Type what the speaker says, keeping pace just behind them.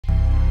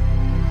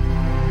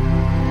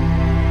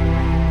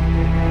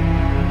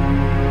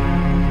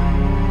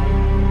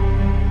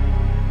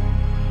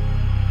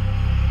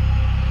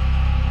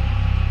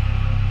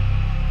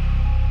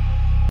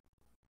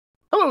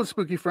Hello,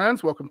 spooky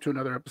friends. Welcome to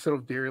another episode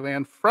of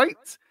Dairyland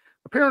Frights,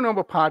 a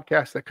paranormal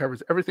podcast that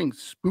covers everything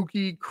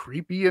spooky,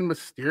 creepy, and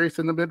mysterious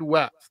in the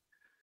Midwest.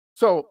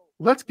 So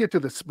let's get to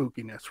the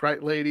spookiness,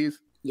 right, ladies?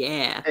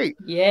 Yeah. Hey,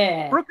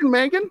 yeah. Brooke and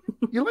Megan,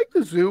 you like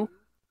the zoo?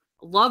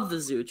 Love the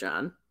zoo,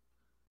 John.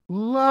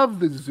 Love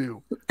the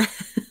zoo.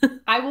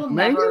 I will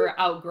Megan? never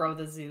outgrow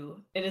the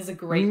zoo. It is a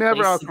great Never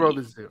place outgrow to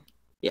be. the zoo.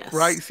 Yes.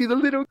 Right? You see the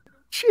little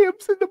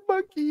chimps and the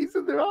monkeys,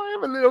 and they're all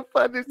having a little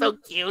fun. They're so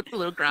cute, the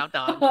little ground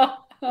dogs.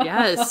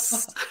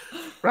 Yes.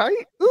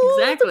 Right? Ooh,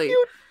 Exactly. so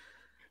cute.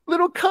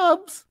 Little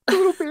cubs,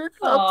 little bear cubs.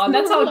 Oh,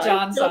 that's how Little John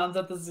lion sounds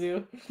at the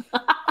zoo.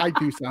 cubs. I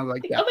do sound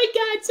like that. Oh my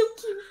god, so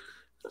cute.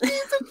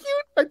 He's so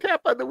cute. I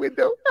tap on the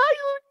window. Hi,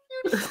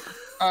 so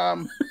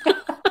cute.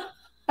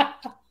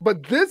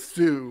 But this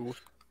zoo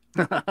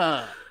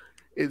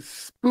is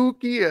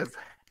spooky as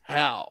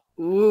hell.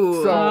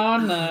 Ooh. So Oh,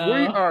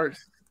 no.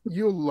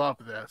 you'll love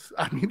this.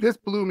 I mean, this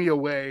blew me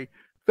away.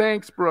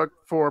 Thanks, Brooke,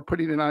 for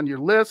putting it on your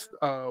list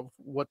of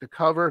what to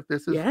cover.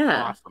 This is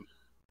awesome.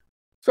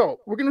 So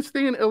we're going to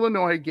stay in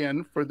Illinois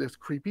again for this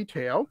creepy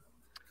tale.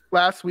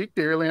 Last week,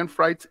 Dairyland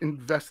Frights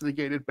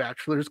investigated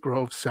Bachelor's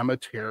Grove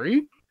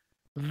Cemetery.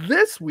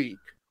 This week,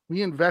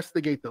 we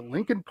investigate the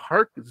Lincoln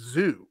Park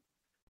Zoo.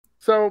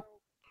 So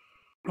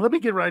let me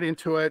get right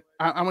into it.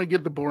 I'm going to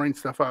get the boring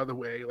stuff out of the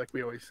way, like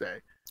we always say.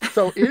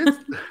 So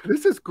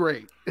this is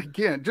great.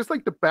 Again, just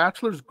like the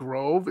Bachelor's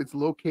Grove, it's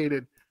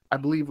located, I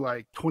believe,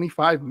 like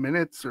 25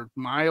 minutes or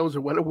miles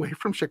or what away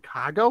from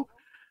Chicago.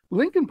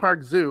 Lincoln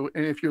Park Zoo,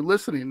 and if you're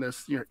listening to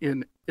this, you're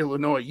in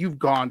Illinois, you've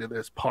gone to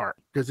this park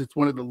because it's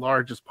one of the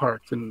largest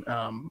parks in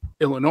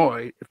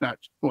Illinois, if not,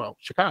 well,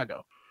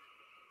 Chicago.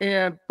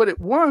 But it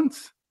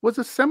once was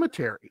a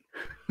cemetery.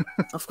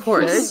 Of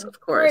course, of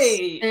course.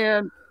 Great.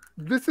 And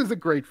this is a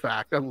great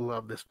fact. I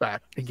love this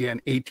fact. Again,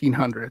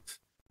 1800s.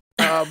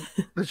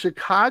 The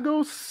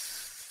Chicago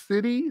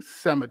City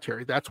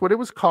Cemetery, that's what it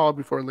was called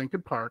before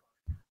Lincoln Park,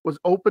 was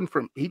opened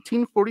from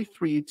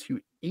 1843 to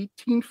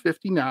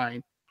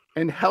 1859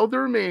 and held the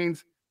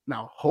remains,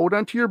 now hold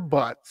on to your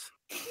butts,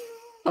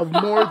 of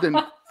more than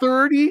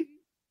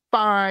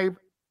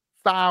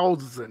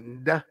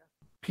 35,000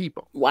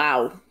 people.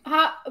 Wow.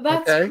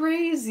 That's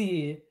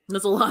crazy.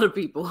 That's a lot of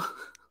people.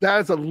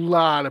 That is a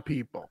lot of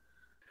people.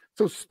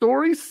 So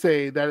stories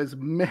say that as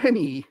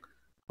many,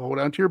 hold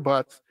on to your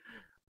butts,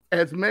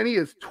 as many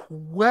as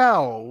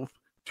 12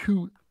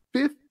 to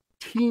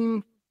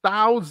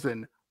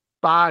 15,000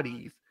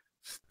 bodies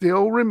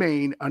still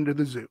remain under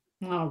the zoo.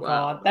 Oh, Wow.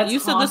 God. That's You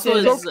said this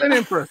haunted. was- Soak that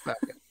in for a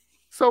second.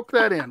 Soak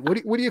that in.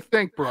 What do you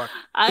think, Brooke?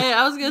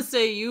 I was gonna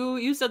say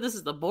you said this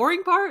is the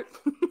boring part.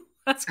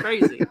 That's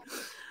crazy.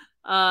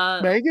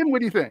 Megan,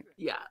 what do you think?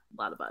 Yeah,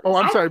 a lot of bodies. Oh,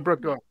 I'm sorry,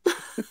 Brooke. Go on.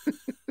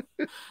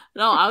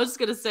 No, I was just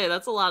gonna say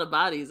that's a lot of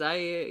bodies. I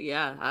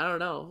don't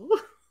know.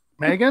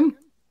 Megan?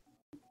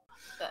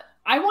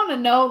 I want to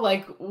know,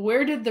 like,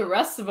 where did the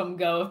rest of them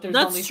go? If there's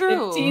That's only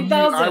true.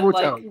 15,000, I will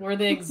tell like, you. were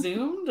they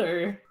exhumed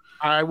or?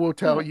 I will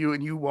tell you,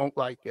 and you won't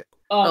like it.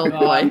 Oh, God.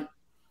 boy.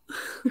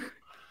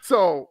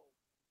 So,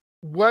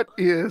 what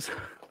is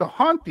the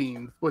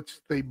hauntings, which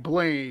they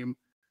blame,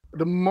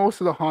 most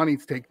of the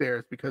hauntings take there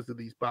is because of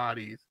these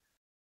bodies.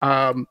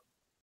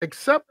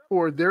 Except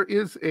for there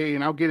is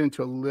and I'll get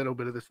into a little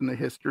bit of this in the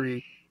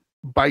history,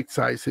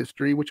 bite-sized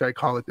history, which I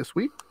call it this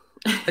week.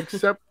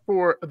 Except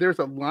for there's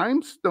a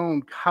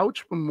limestone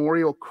couch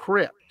memorial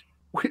crypt,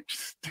 which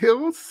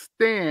still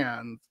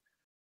stands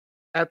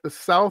at the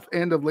south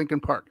end of Lincoln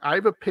Park. I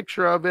have a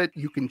picture of it.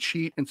 You can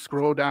cheat and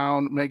scroll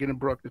down, Megan and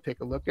Brooke, to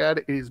take a look at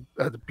it. It is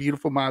a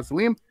beautiful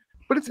mausoleum,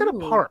 but it's in a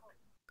park.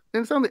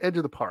 And it's on the edge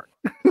of the park.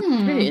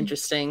 Very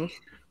interesting.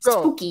 So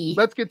Spooky.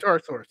 let's get to our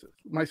sources.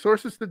 My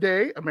sources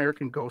today,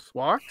 American Ghost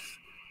Walks.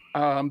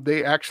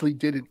 They actually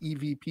did an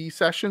EVP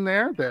session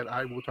there that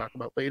I will talk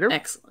about later.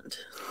 Excellent.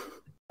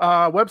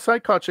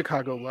 Website called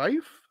Chicago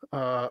Life.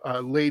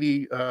 A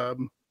lady,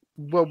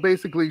 well,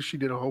 basically she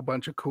did a whole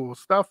bunch of cool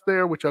stuff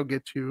there, which I'll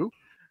get to.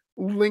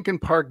 Lincoln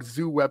Park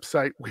Zoo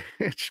website,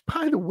 which,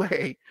 by the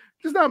way,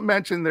 does not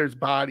mention there's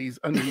bodies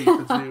underneath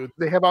the zoo.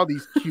 They have all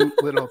these cute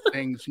little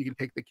things you can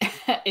take the kids.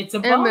 It's a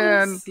And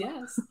bonus.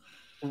 Yes.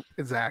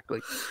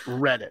 Exactly.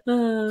 Reddit.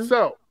 Uh,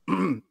 So,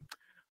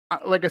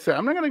 like I said,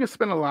 I'm not going to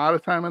spend a lot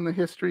of time on the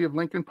history of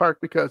Lincoln Park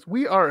because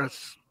we are a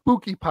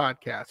spooky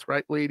podcast,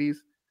 right,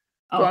 ladies?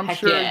 So Oh, I'm heck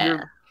sure yeah.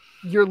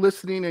 you're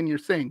listening and you're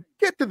saying,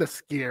 get to the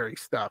scary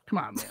stuff. Come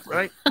on, man,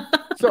 right?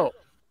 So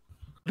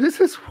this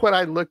is what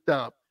I looked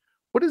up.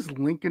 What is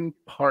Lincoln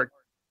Park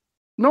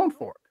known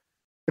for?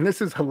 And this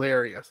is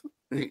hilarious.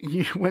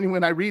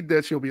 When I read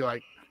this, you'll be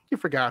like, you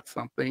forgot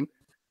something.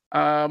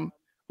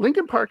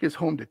 Lincoln Park is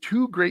home to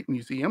 2 great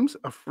museums,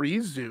 a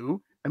free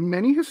zoo, and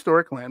many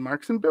historic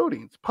landmarks and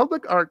buildings.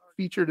 Public art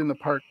featured in the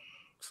park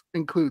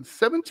includes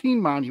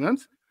 17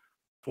 monuments,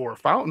 4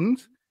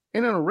 fountains,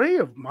 and an array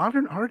of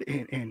modern art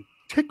and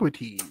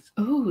antiquities.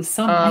 Ooh,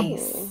 so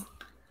nice.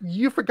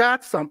 You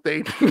forgot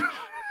something.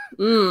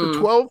 The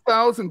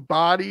 12,000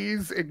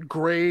 bodies and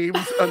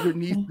graves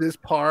underneath this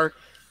park.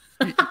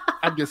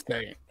 I'm just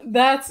saying.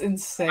 That's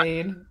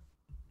insane.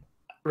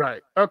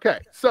 Right. Okay.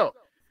 So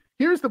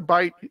here's the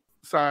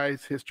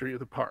bite-sized history of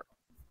the park.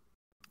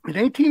 In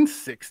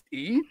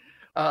 1860,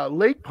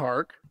 Lake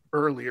Park,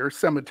 earlier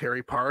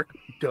Cemetery Park,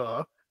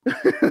 duh.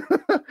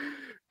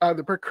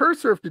 The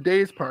precursor of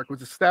today's park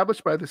was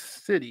established by the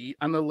city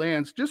on the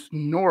lands just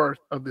north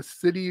of the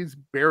city's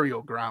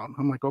burial ground.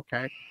 I'm like,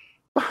 okay.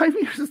 5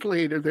 years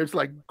later, there's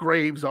like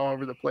graves all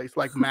over the place,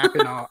 like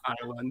Mackinac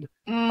Island,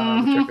 which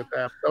I got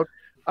that episode.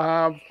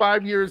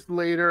 5 years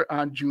later,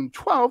 on June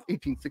 12th,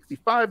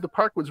 1865, the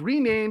park was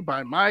renamed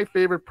by my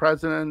favorite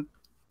president,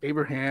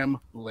 Abraham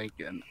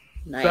Lincoln.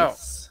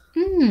 Nice.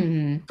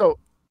 So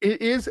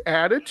it is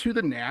added to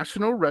the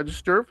National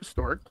Register of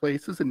Historic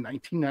Places in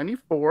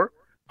 1994.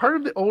 Part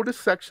of the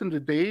oldest section of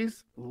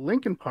today's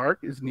Lincoln Park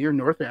is near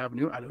North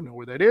Avenue. I don't know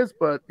where that is,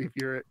 but if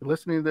you're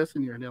listening to this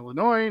and you're in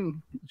Illinois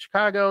and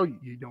Chicago,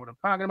 you know what I'm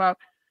talking about.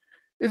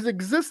 Its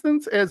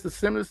existence as the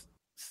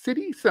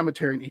city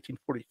cemetery in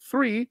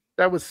 1843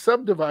 that was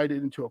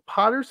subdivided into a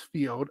potter's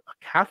field,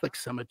 a Catholic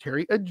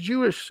cemetery, a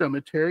Jewish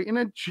cemetery, and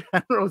a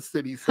general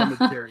city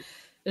cemetery.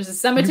 There's a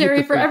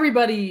cemetery for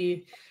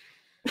everybody.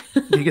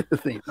 You get the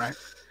theme, right?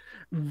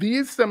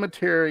 These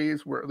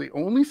cemeteries were the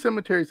only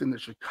cemeteries in the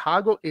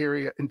Chicago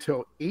area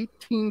until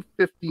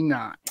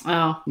 1859.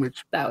 Oh,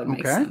 which that would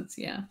make sense.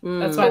 Yeah.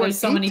 That's why there's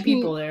so many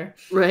people there.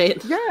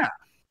 Right. Yeah,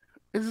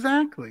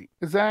 exactly.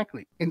 In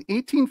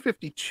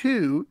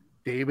 1852,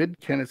 David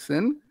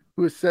Kennison,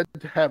 who is said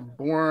to have been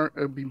born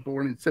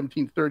in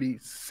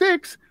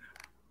 1736,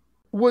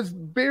 was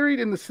buried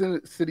in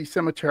the city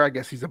cemetery. I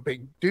guess he's a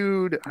big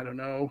dude. I don't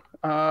know.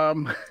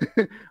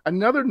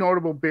 Another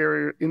notable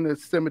burial in the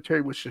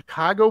cemetery was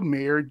Chicago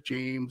Mayor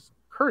James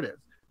Curtis.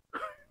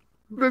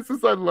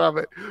 I love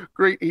it.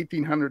 Great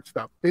 1800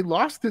 stuff. They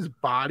lost his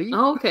body.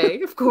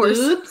 Okay, of course.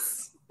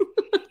 Oops.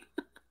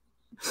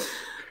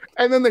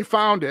 And then they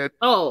found it.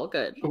 Oh,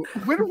 good.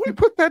 Where did we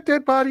put that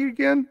dead body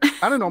again?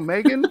 I don't know,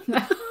 Megan.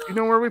 You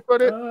know where we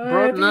put it?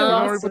 Brooke, you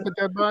know where we put the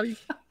dead body?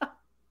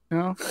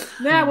 No?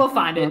 Nah, we'll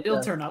find it. Okay.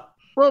 It'll turn up.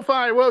 We'll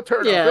turn up. We'll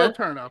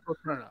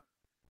turn up.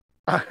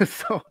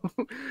 So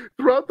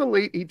throughout the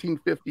late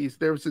 1850s,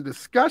 there was a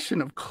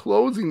discussion of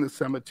closing the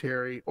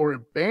cemetery or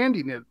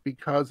abandoning it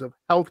because of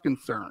health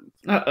concerns.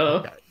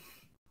 Uh-oh.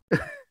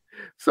 Okay.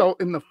 So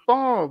in the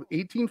fall of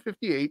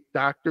 1858,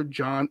 Dr.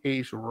 John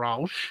H.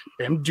 Rausch,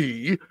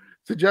 MD,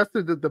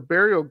 suggested that the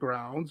burial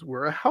grounds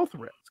were a health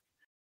risk,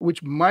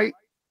 which might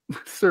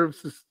serve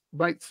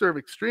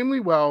extremely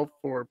well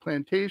for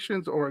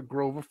plantations or a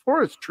grove of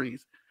forest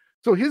trees.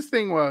 So his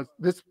thing was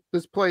this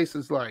place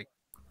is like,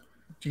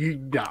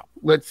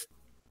 let's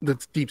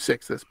deep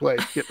six this place,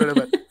 get rid of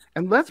it,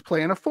 and let's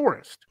plant a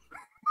forest.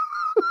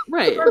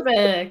 Right.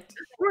 Perfect.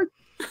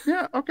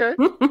 Yeah. Okay.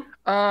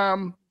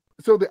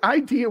 So the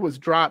idea was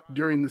dropped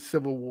during the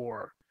Civil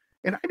War,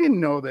 and I didn't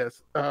know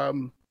this.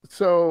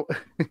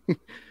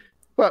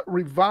 But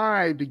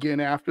revived again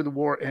after the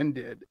war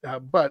ended.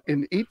 But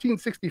in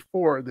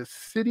 1864, the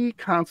city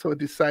council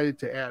decided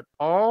to add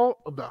all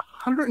of the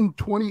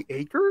 120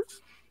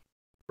 acres,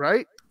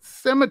 right?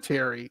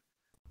 Cemetery.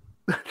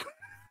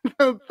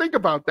 Think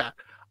about that.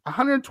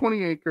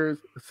 120 acres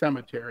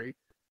cemetery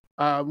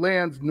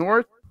lands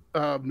north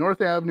of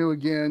North Avenue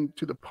again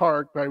to the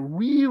park by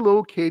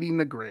relocating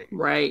the grave.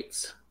 Right.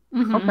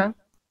 Mm-hmm. Okay.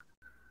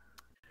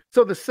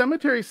 So the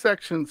cemetery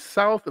sections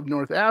south of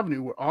North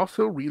Avenue were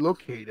also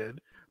relocated,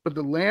 but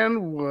the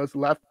land was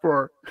left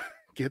for,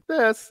 get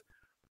this,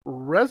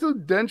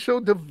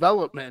 residential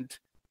development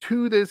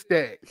to this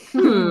day.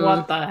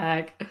 What the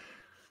heck?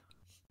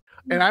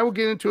 And I will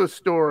get into a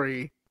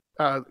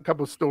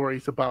couple of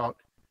stories about,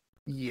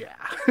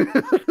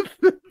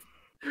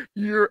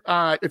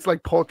 it's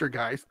like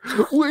Poltergeist.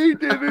 We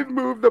didn't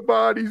move the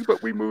bodies,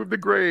 but we moved the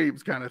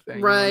graves, kind of thing.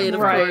 Right, of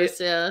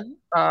course, yeah.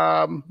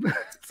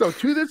 So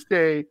to this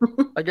day,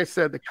 like I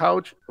said, the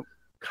couch,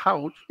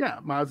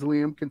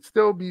 mausoleum can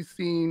still be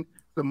seen,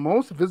 the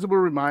most visible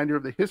reminder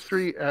of the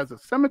history as a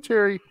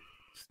cemetery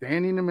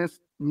standing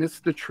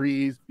amidst the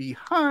trees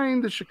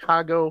behind the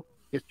Chicago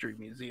History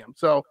Museum.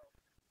 So,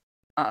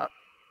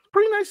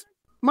 pretty nice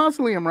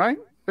mausoleum, right?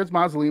 As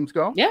mausoleums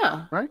go.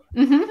 Yeah. Right?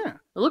 Mm-hmm. Yeah.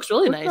 It looks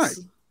really nice.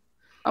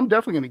 I'm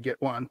definitely going to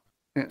get one.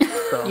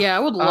 So, yeah, I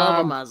would love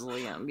a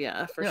mausoleum.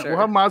 Yeah, for sure. We'll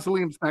have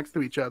mausoleums next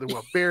to each other.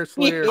 Well, Bear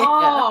Slayer.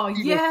 Oh,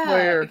 Eagle yeah.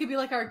 Slayer. It could be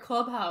like our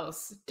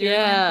clubhouse.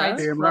 Yeah.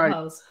 Damn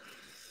clubhouse.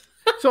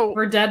 Right. So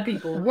we're dead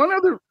people. One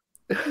other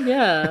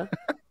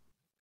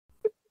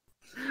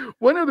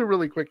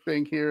really quick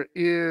thing here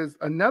is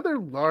another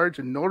large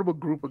and notable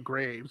group of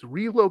graves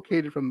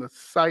relocated from the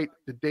site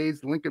of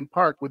today's Lincoln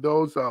Park with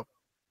those of,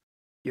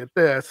 get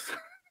this,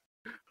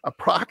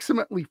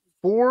 approximately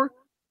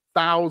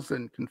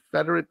 4,000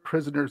 Confederate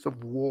prisoners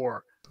of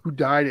war who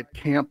died at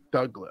Camp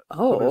Douglas.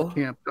 Oh. So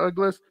Camp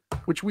Douglas,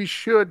 which we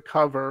should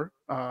cover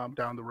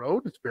down the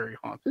road. It's very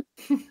haunted.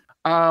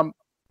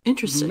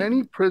 Interesting.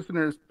 Many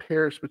prisoners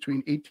perished between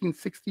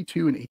 1862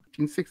 and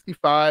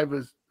 1865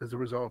 as a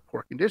result of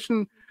poor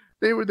condition.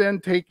 They were then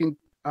taken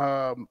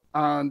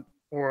on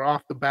or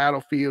off the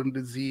battlefield and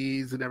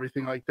disease and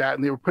everything like that.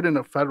 And they were put in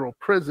a federal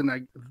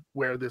prison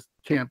where this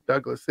Camp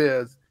Douglas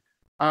is.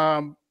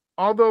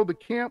 Although the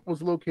camp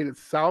was located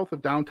south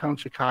of downtown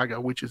Chicago,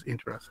 which is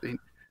interesting,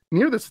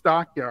 near the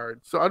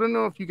stockyard. So I don't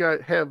know if you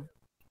guys have,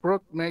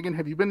 Brooke, Megan,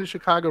 have you been to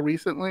Chicago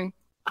recently?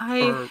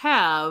 I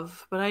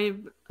have, but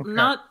I'm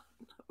not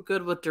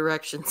good with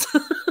directions.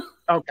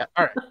 Okay,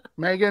 all right.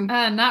 Megan?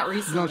 Not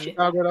recently. You know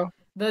Chicago, though?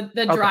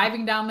 The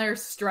driving down there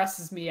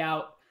stresses me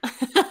out.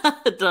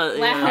 It does,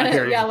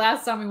 yeah.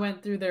 Last time we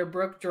went through there,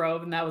 Brooke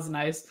drove, and that was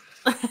nice.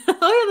 Oh,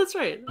 yeah, that's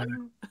right.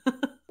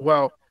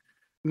 Well,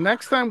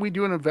 next time we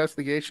do an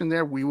investigation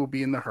there, we will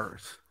be in the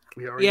hearse.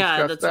 We already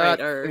discussed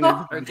that. Right.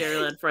 Our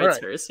Dairyland Frights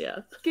hearse, yeah.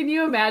 Can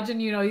you imagine,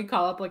 you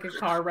call up like a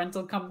car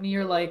rental company,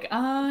 you're like,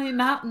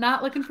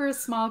 not looking for a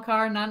small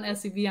car, not an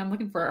SUV, I'm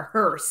looking for a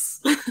hearse.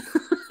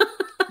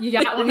 You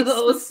got one of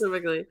those?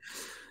 Specifically.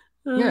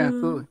 Yeah,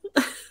 absolutely.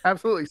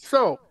 Absolutely.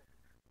 So,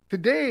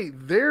 today,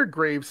 their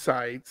grave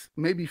sites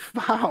may be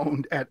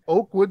found at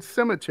Oakwood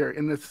Cemetery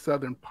in the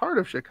southern part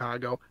of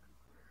Chicago.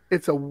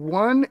 It's a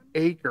 1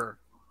 acre,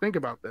 think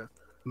about this,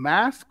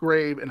 mass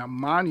grave and a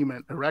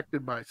monument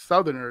erected by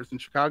Southerners and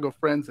Chicago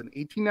Friends in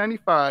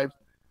 1895,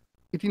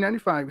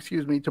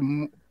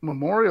 to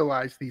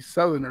memorialize these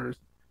Southerners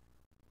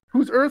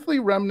whose earthly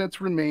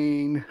remnants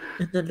remain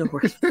in the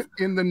north.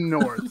 in the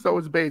north. So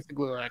it's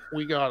basically like,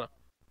 we gotta,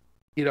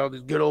 these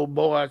good old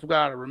boys, we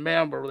gotta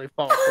remember they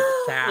fought for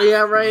the South.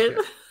 Yeah, right.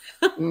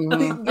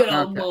 Good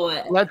old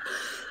boy.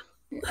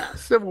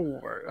 Civil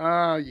War.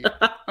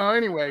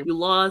 Anyway. You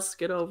lost,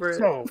 get over it.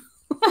 So,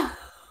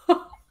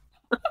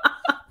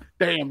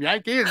 damn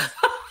Yankees.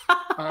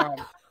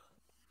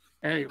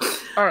 Anyway,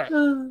 all right.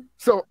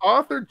 So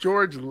author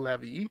George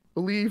Levy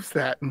believes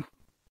that,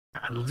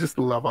 I just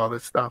love all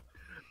this stuff,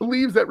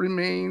 believes that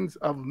remains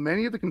of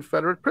many of the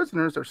Confederate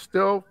prisoners are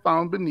still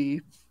found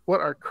beneath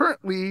what are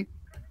currently,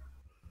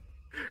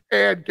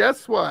 and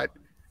guess what?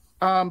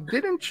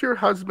 Didn't your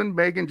husband,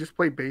 Megan, just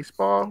play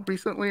baseball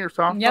recently or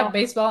softball? Yeah,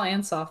 baseball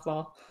and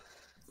softball.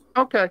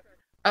 Okay.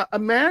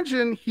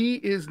 Imagine he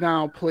is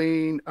now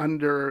playing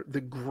under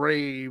the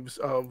graves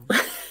of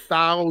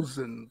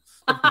thousands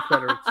of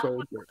Confederate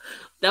soldiers.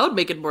 That would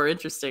make it more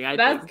interesting, I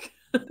think.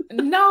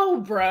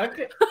 No, Brooke.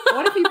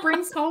 What if he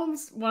brings home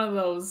one of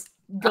those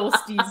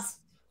ghosties?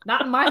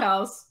 Not in my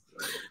house.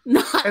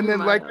 And then,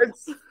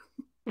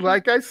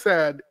 like I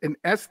said, an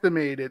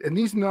estimated, and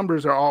these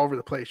numbers are all over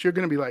the place. You're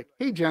going to be like,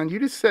 hey, John, you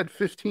just said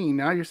 15.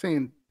 Now you're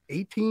saying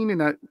 18,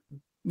 and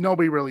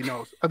nobody really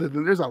knows, other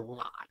than there's a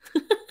lot.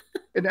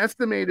 An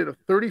estimated of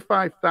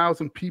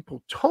 35,000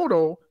 people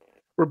total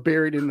were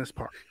buried in this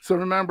park. So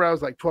remember, I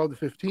was like 12 to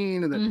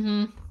 15, and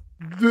then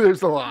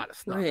there's a lot of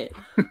stuff. Right.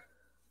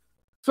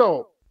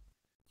 So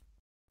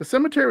the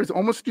cemetery was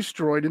almost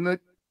destroyed in the,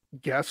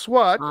 guess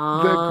what?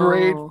 The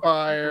Great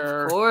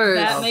Fire. Of course.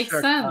 That makes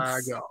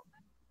Chicago. sense.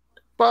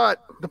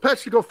 But the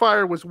Petchico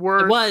Fire was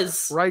worse. It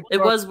was. Right?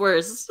 It was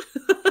worse.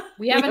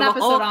 We have an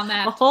episode on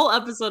that. A whole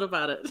episode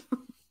about it.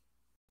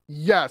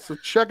 Yeah, so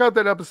check out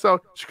that episode,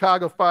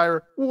 Chicago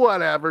Fire,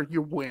 whatever,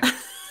 you win.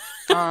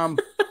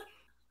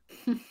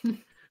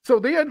 So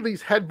they had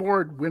these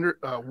headboard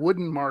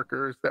wooden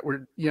markers that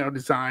were,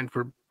 designed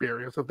for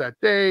burials of that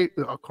day.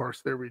 Of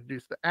course, they're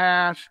reduced to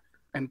ash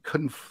and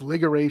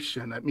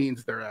conflagration. That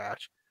means they're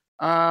ash.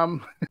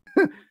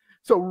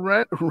 So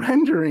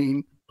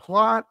rendering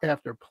plot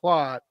after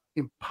plot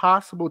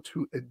impossible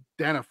to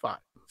identify.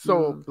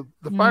 So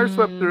the fire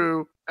swept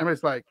through, and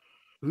it's like,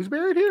 who's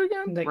buried here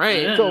again?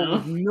 Right. So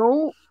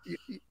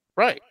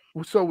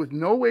with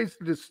no ways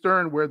to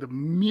discern where the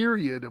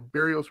myriad of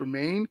burials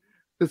remain,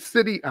 the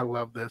city, I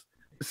love this,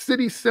 the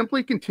city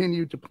simply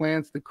continued to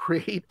plans to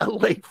create a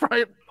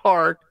lakefront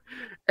park,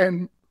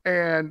 and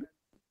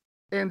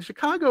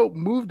Chicago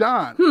moved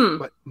on,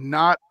 but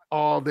not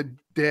all the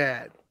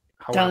dead.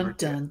 However,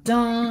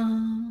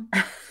 dun.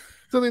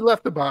 So they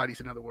left the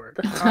bodies, in other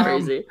words. That's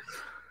crazy.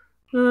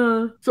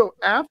 So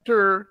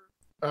after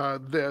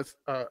this,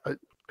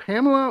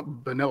 Pamela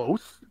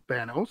Banos,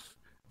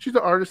 she's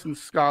an artist and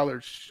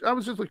scholar. I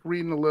was just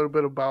reading a little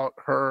bit about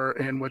her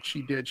and what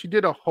she did. She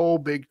did a whole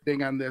big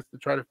thing on this to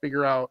try to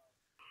figure out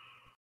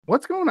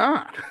what's going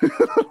on.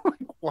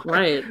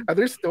 Right. Are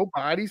there still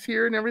bodies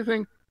here and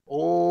everything?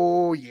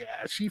 Oh,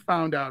 yeah. She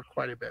found out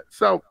quite a bit.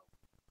 So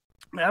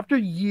after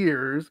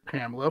years,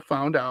 Pamela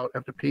found out,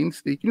 after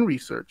painstaking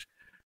research,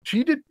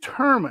 she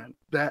determined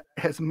that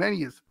as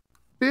many as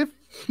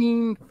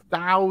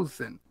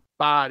 15,000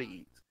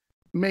 bodies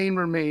may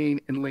remain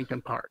in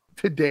Lincoln Park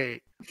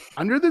today,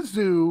 under the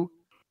zoo,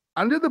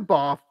 under the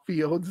ball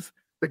fields,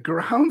 the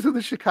grounds of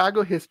the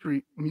Chicago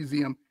History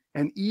Museum,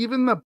 and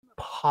even the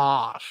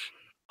posh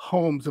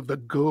homes of the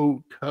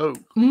Gold Coast,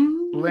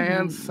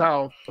 land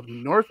south of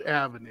North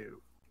Avenue.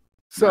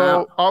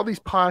 So all these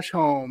posh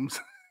homes,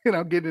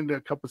 get into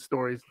a couple of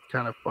stories,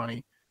 kind of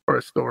funny, or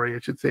a story, I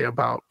should say,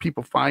 about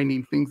people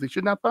finding things they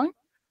should not find.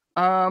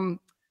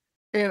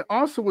 and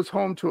also was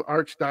home to an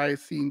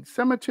archdiocese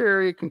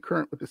cemetery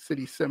concurrent with the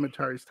city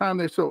cemetery's time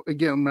there. So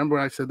again, remember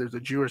when I said there's a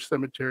Jewish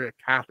cemetery, a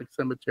Catholic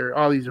cemetery,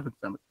 all these different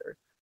cemeteries.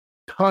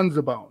 Tons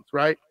of bones,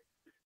 right?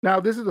 Now,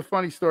 this is a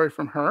funny story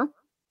from her.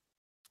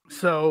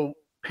 So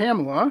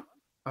Pamela,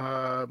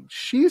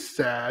 she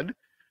said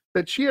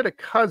that she had a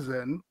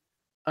cousin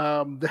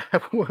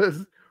that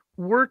was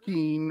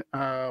working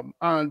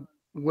on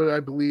what I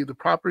believe the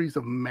properties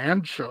of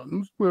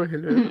mansions. And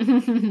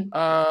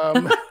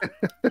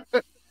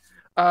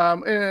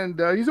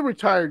he's a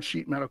retired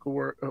sheet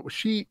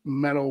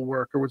metal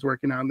worker, was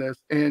working on this,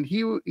 and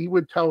he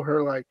would tell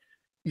her like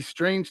these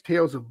strange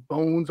tales of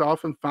bones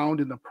often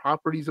found in the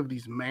properties of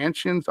these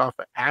mansions off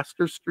of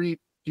Astor Street,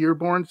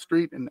 Dearborn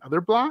Street, and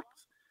other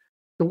blocks.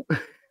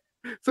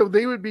 So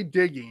they would be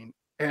digging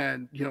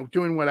and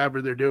doing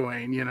whatever they're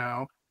doing,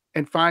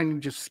 and finding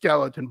just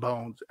skeleton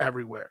bones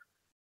everywhere.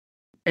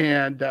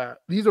 And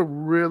these are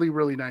really,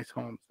 really nice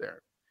homes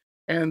there.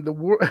 And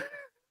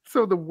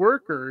so the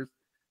workers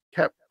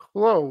kept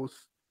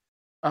close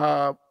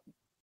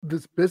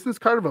this business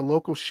card of a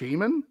local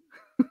shaman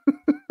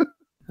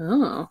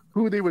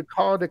who they would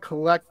call to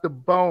collect the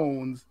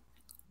bones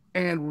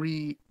and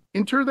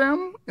reinter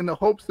them in the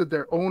hopes that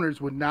their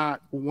owners would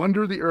not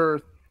wander the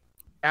earth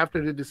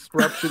after the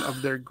disruption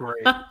of their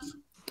graves.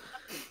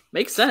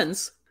 Makes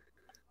sense.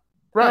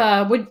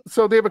 Right.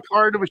 So they have a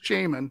card of a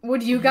shaman.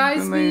 Would you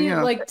guys be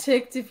like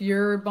ticked if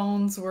your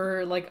bones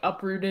were like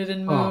uprooted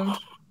and moved?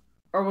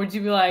 Or would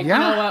you be like, you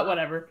know what,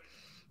 whatever?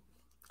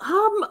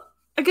 I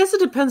guess it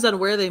depends on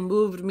where they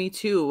moved me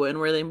to and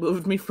where they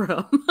moved me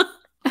from.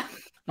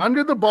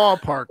 Under the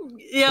ballpark.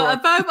 Yeah,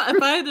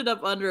 if I ended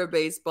up under a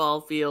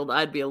baseball field,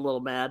 I'd be a little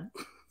mad.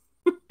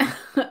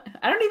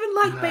 I don't even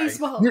like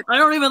baseball. I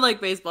don't even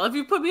like baseball. If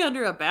you put me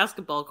under a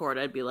basketball court,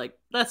 I'd be like,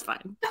 that's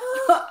fine.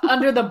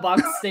 Under the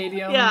Bucks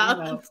Stadium.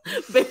 Yeah.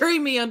 Bury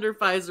me under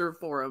Pfizer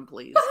Forum,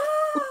 please.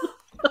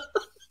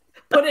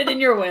 Put it in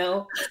your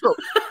will.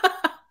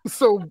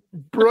 So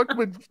Brooke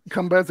would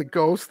come as a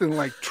ghost and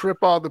like trip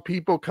all the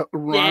people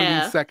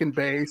rounding second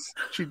base.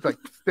 She'd like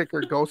stick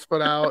her ghost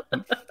foot out.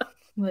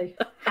 Like,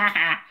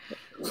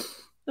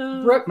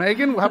 Brooke,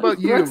 Megan, how about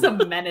you? Brooke's a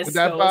menace. Would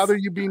that bother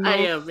you being I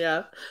am,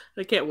 yeah.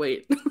 I can't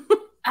wait.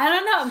 I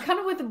don't know. I'm kind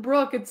of with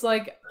Brooke. It's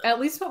like, at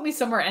least put me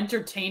somewhere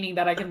entertaining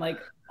that I can like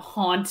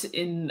haunt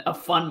in a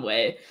fun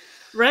way.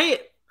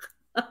 Right.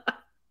 Right.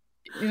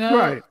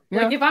 Yeah,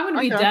 like if I'm going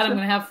to be dead, I'm going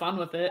to have fun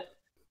with it.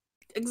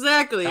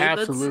 Exactly.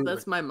 Absolutely.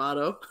 That's my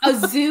motto. A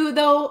zoo,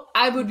 though,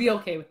 I would be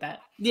okay with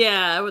that.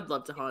 Yeah, I would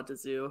love to haunt a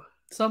zoo.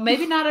 So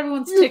maybe not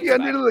everyone's ticked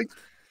about it. Like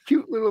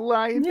cute little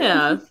lion.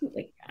 Yeah.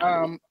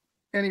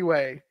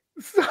 Anyway,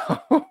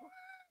 so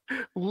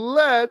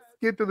let's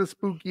get to the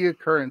spooky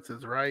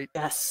occurrences, right?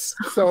 Yes.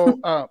 So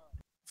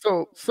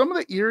some of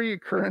the eerie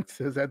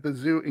occurrences at the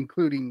zoo,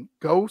 including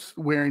ghosts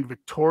wearing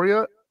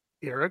Victoria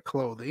era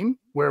clothing.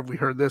 Where have we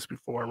heard this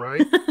before,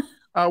 right?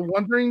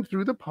 Wandering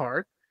through the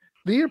park.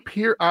 They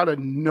appear out of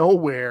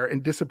nowhere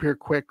and disappear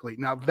quickly.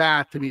 Now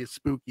that to me is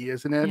spooky,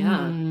 isn't it?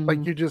 Yeah.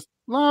 Like you just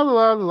la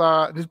la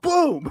la, just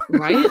boom,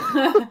 right?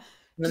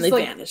 And then they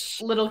like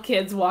vanish. Little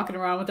kids walking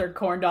around with their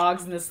corn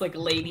dogs, and this like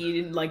lady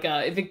in like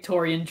a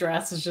Victorian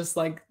dress is just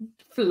like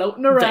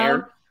floating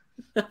around.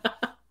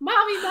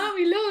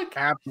 Mommy, look!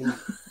 Absolutely.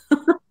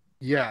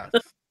 Yes.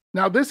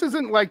 Now this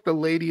isn't like the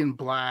Lady in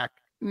Black,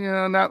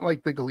 not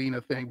like the Galena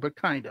thing, but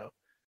kind of.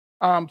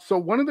 So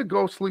one of the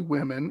ghostly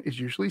women is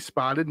usually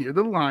spotted near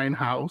the lion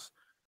house,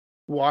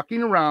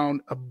 walking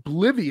around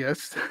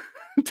oblivious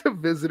to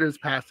visitors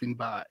passing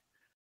by.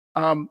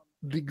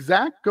 The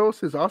exact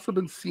ghost has also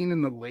been seen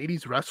in the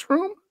ladies'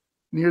 restroom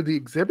near the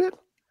exhibit.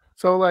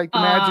 So like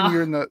imagine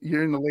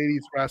you're in the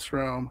ladies'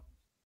 restroom,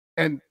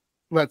 and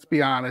let's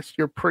be honest,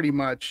 you're pretty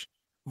much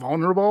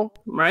vulnerable.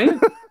 Right?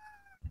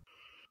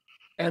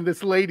 And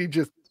this lady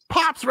just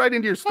pops right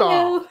into your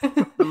stall.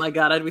 Oh my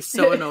god, I'd be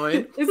so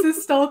annoyed. Is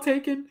this stall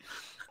taken?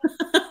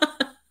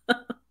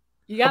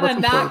 You gotta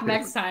knock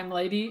next time,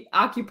 lady.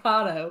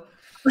 Occupado.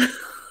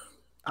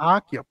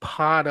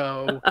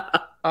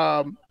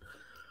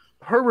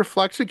 Her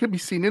reflection can be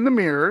seen in the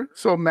mirror.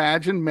 So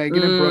imagine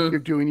Megan and Brooke,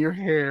 you're doing your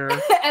hair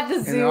at the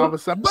zoo. And all of a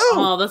sudden, boom!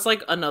 Oh, that's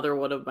like another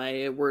one of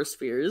my worst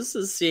fears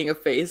is seeing a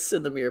face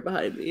in the mirror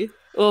behind me.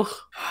 Oh,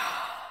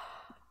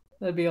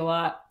 that'd be a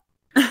lot.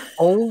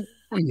 Oh,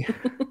 yeah.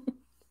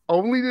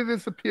 Only to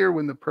disappear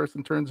when the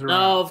person turns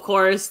around. Oh, of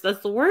course.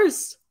 That's the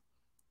worst.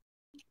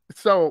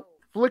 So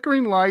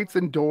flickering lights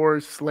and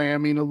doors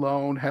slamming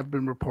alone have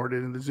been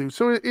reported in the zoo.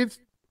 So it's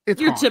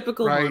your haunted,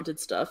 typical right?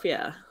 haunted stuff,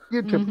 yeah.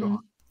 Your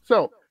typical.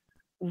 So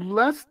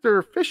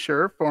Lester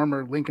Fisher,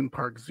 former Lincoln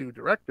Park Zoo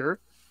director,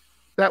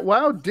 that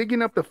while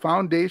digging up the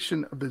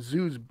foundation of the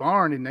zoo's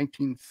barn in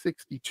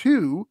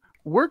 1962,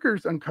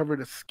 workers uncovered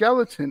a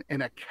skeleton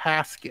in a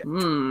casket.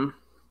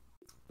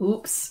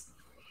 Oops.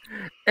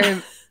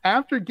 And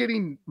after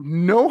getting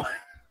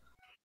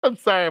I'm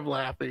sorry I'm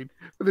laughing,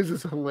 but this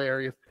is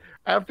hilarious.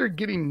 After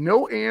getting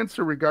no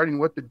answer regarding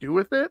what to do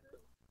with it,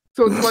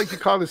 so it's like you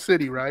call the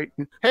city, right?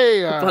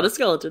 Hey, about a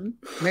skeleton.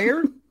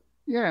 Mayor?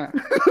 Yeah.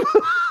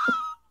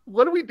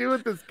 What do we do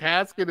with this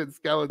casket and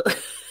skeleton?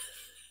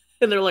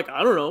 And they're like,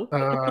 I don't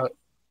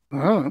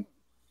know.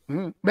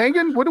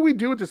 Megan, what do we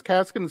do with this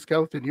casket and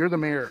skeleton? You're the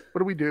mayor. What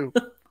do we do?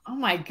 Oh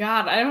my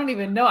God, I don't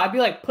even know. I'd be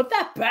like, put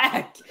that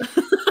back.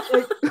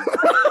 Like,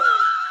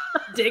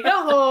 dig a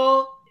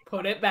hole,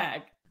 put it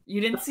back. You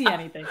didn't see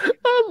anything.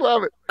 I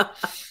love it.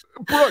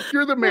 Brooke,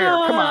 you're the mayor.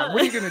 Come on.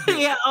 What are you going to do?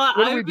 Yeah,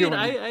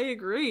 I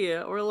agree.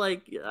 Or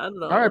like, I don't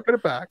know. All right, put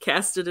it back.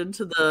 Cast it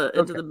into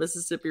the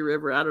Mississippi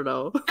River. I don't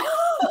know.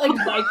 Like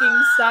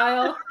Viking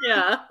style.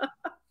 Yeah.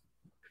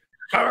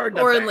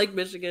 Or in Lake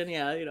Michigan.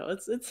 Yeah,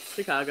 it's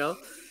Chicago.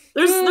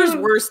 There's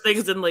worse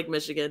things in Lake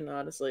Michigan,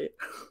 honestly.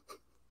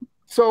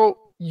 So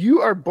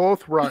you are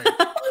both right,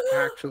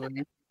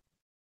 actually.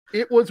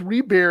 It was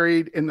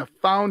reburied and the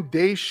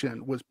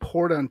foundation was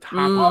poured on top of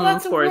it. Oh,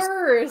 that's worse.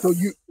 So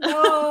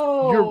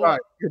you're right.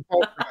 You're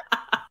both right.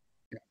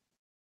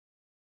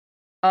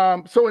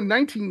 Yeah. So in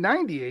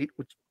 1998,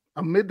 which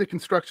amid the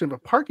construction of a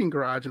parking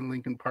garage in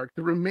Lincoln Park,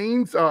 the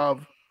remains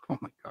of,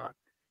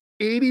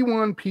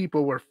 81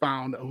 people were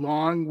found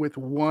along with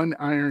one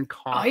iron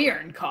coffin.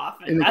 Iron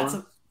coffin?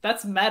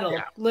 That's metal,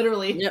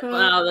 literally. Yeah,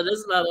 wow, that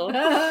is metal.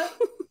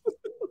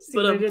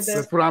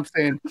 That's what I'm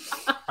saying.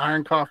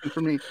 Iron coffin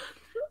for me.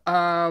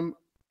 An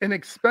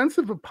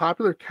expensive but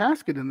popular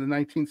casket in the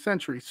 19th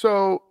century.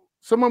 So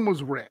someone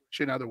was rich,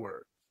 in other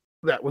words,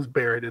 that was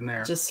buried in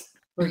there. Just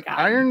the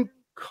iron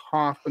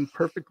coffin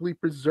perfectly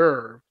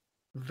preserved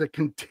the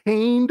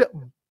contained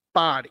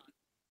body.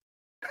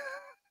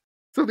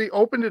 So they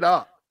opened it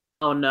up.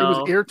 Oh no! It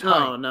was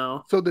airtight. Oh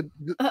no! So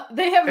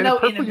they have no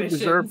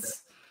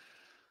inhibitions.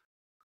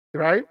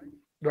 Right.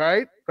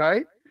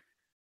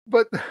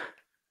 But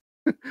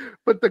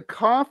the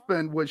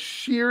coffin was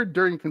sheared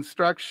during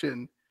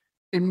construction,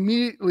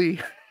 immediately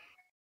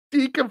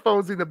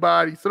decomposing the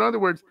body. So in other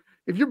words,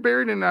 if you're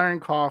buried in an iron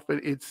coffin,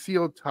 it's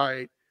sealed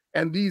tight,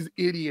 and these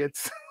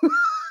idiots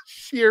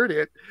sheared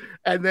it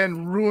and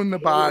then ruined the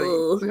body.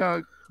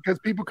 Because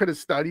people could have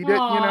studied it,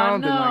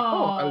 and been like,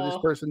 how did this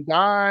person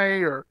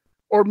die?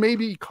 Or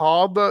maybe you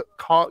could,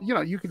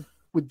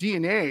 with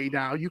DNA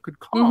now, you could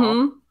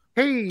call,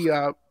 hey,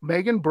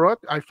 Megan,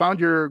 Brooke, I found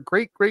your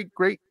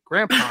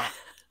great-great-great-grandpa.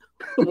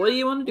 What do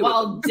you want to do?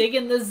 While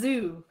digging the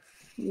zoo.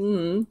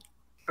 Mm-hmm.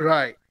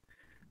 Right.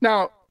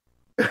 Now,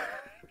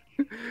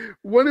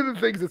 one of the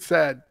things it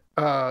said,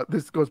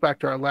 this goes back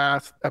to our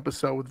last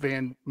episode with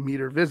Van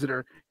Meter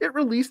Visitor, it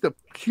released a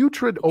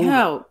putrid odor.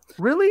 Yeah,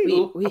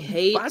 really? We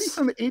hate body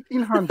from the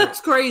 1800s.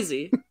 That's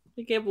crazy.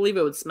 I can't believe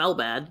it would smell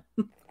bad.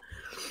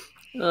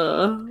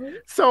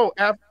 So,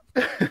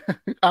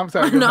 I'm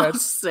sorry. No, I'm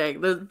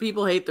saying the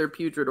people hate their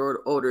putrid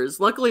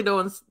odors. Luckily, no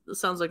one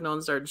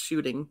started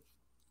shooting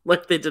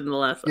like they did in the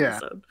last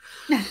episode.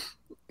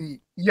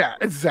 Yeah,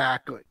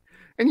 exactly.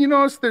 And you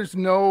notice there's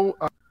no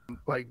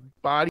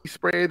body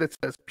spray that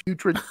says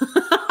putrid.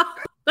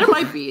 There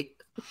might be.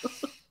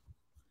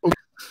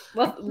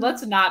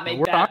 Let's not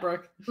make that,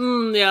 Brooke.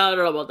 Yeah, I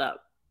don't know about that.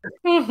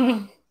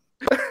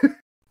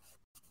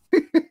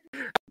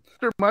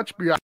 After much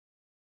beyond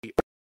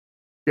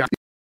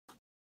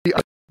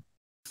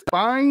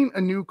buying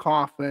a new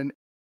coffin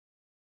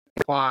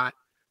plot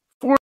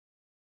for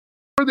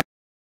the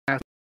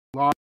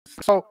long.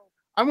 So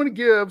I'm going to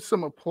give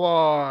some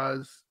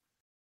applause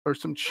or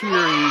some cheering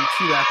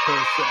to that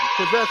person,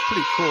 because that's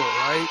pretty cool,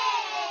 right?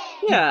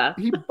 Yeah.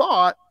 He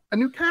bought a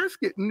new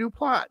casket, a new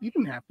plot. You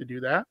didn't have to do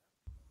that.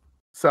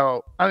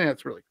 So I think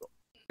that's really cool.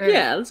 Anyway.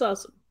 Yeah, that's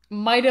awesome.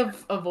 Might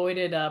have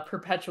avoided a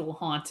perpetual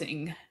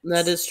haunting.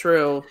 That is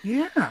true.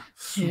 Yeah.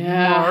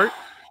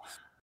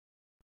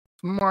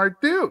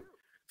 Smart dude.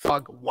 Saw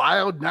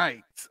wild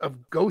nights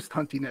of ghost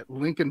hunting at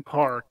Lincoln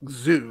Park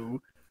Zoo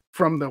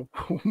from the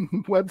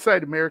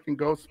website American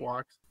Ghost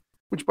Walks,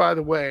 which, by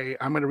the way,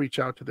 I'm going to reach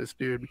out to this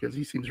dude because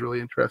he seems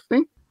really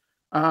interesting.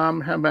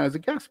 Have him as a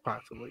guest,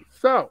 possibly.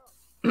 So,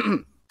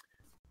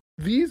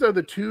 these are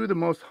the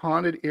most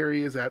haunted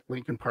areas at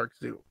Lincoln Park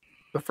Zoo.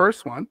 The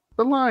first one,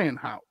 the Lion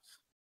House.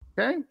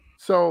 Okay?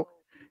 So,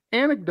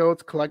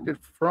 anecdotes collected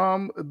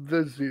from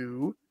the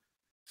zoo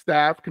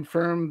staff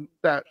confirm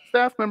that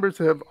staff members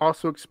have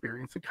also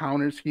experienced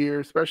encounters here,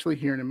 especially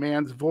hearing a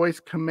man's voice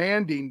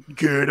commanding,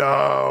 "Get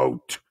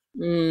out!"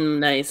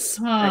 Nice.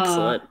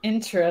 Excellent.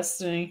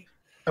 Interesting.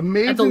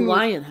 Amazing. At the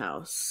Lion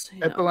House.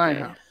 At the Lion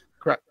House.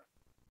 Correct.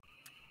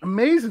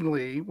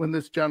 Amazingly, when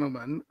this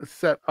gentleman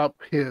set up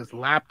his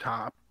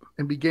laptop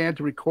and began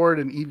to record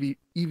an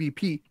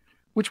EVP,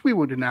 which we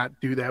would not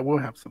do that. We'll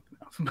have something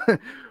else.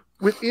 But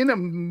within a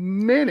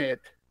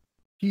minute,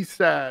 he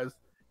says,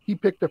 he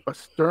picked up a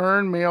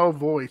stern male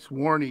voice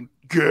warning,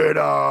 "Get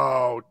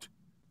out!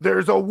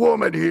 There's a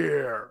woman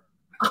here."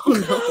 Oh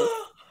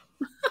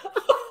no.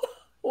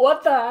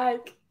 What the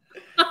heck?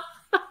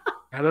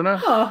 I don't know.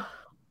 Oh.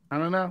 I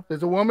don't know.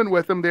 There's a woman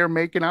with them. They're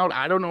making out.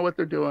 I don't know what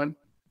they're doing.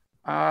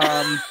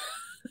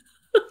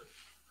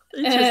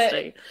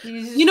 Interesting.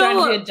 He's just trying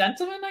to be a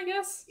gentleman, I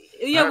guess.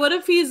 Yeah. What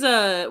if he's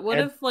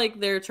if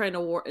like they're trying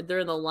to they're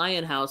in the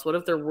lion house? What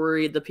if they're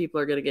worried the people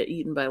are going to get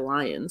eaten by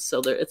lions? So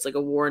it's like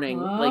a warning,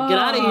 like, get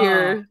out of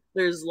here.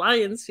 There's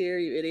lions here,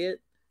 you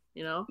idiot.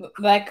 you know?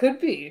 That could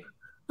be.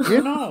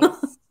 Who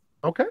knows?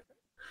 Okay.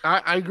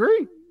 I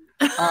agree.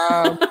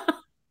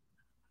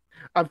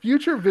 A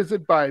future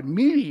visit by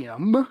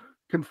medium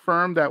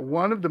confirmed that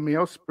one of the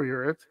male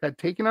spirits had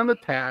taken on the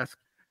task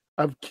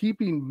of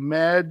keeping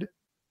men,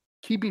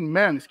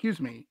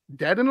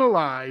 dead and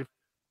alive,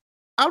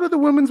 out of the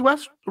women's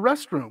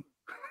restroom.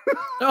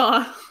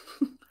 Oh,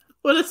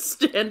 what a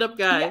stand-up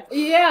guy.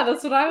 Yeah,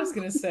 that's what I was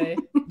gonna say.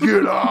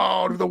 Get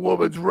out of the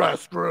woman's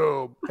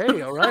restroom.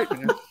 Hey, all right,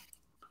 man.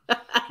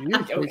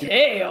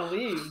 Okay, I'll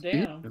leave.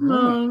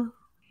 Damn.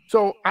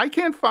 So I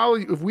can't follow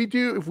you.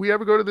 If we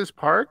ever go to this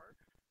park,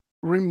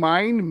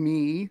 remind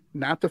me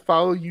not to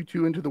follow you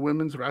two into the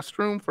women's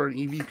restroom for an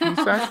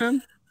EVP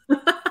session.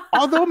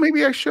 Although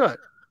maybe I should.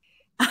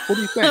 What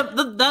do you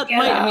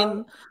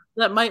think?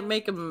 That might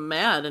make him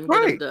mad and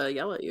get him to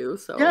yell at you.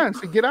 So yeah,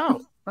 so get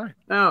out. Right.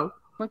 Oh,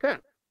 okay.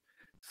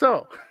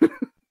 So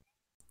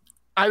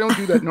I don't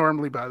do that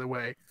normally, by the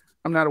way.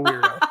 I'm not a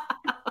weirdo.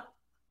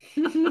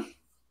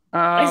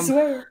 I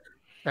swear.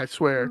 I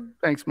swear.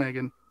 Thanks,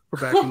 Megan, for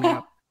backing me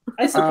up.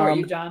 I support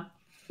you, John.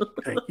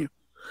 Thank you.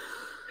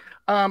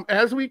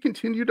 As we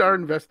continued our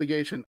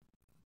investigation,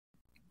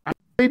 I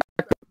played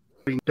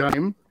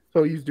time,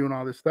 so he's doing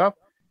all this stuff,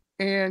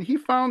 and he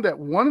found that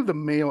one of the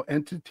male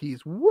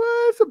entities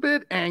was a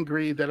bit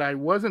angry that I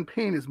wasn't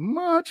paying as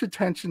much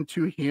attention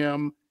to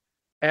him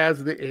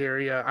as the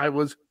area I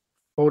was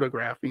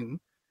photographing,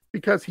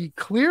 because he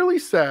clearly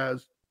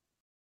says,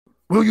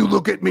 "Will you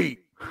look at me?"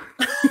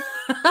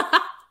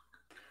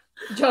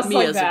 Just me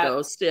like as that. a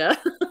ghost, yeah.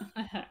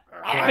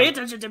 Pay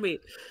attention to me.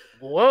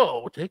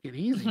 Whoa, take it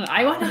easy.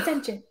 I want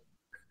attention.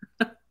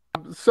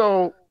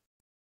 So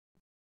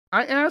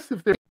I asked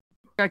if there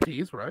were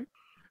entities, right,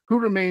 who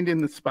remained in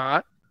the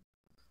spot.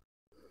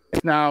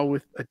 Now,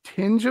 with a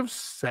tinge of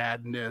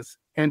sadness,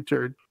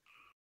 entered,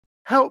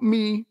 "Help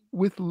me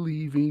with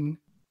leaving."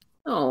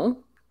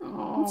 Oh,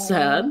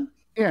 sad.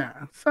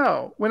 Yeah.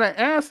 So when I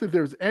asked if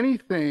there was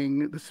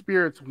anything the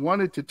spirits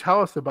wanted to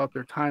tell us about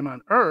their time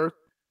on Earth,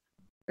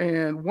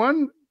 and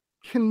one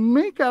can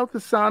make out the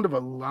sound of a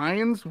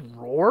lion's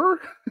roar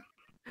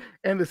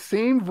and the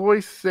same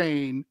voice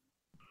saying,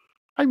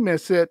 "I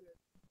miss it."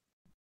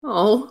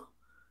 Oh,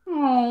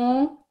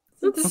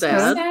 that's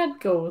sad. Sad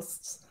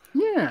ghosts.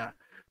 Yeah.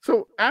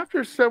 So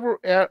after several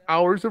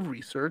hours of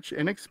research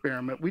and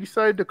experiment, we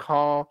decided to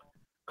call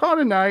it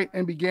a night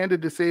and began to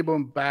disable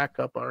and back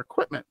up our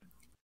equipment.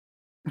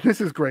 This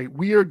is great.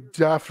 We are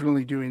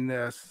definitely doing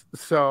this.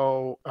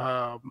 So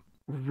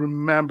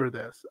remember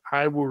this.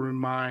 I will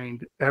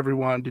remind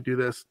everyone to do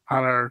this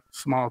on our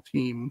small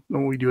team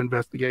when we do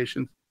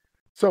investigations.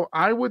 So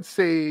I would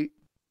say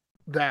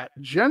that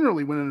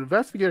generally when an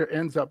investigator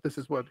ends up, this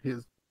is what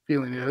his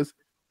feeling is,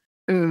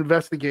 in an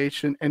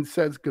investigation and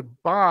says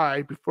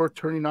goodbye before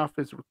turning off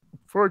the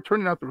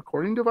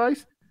recording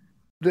device,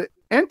 the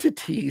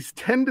entities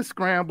tend to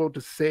scramble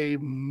to say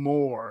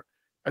more,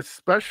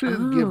 especially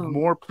to give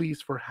more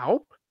pleas for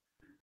help.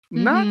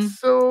 Not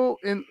so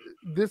in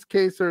this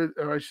case, or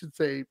I should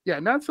say,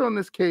 not so in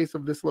this case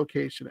of this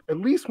location. At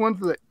least one of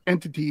the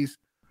entities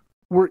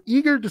were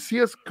eager to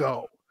see us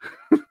go.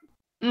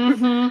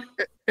 In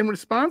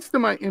response to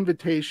my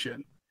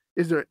invitation,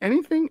 is there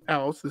anything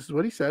else? This is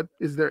what he said.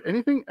 Is there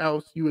anything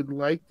else you would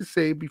like to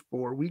say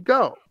before we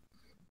go?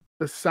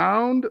 The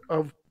sound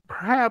of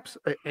perhaps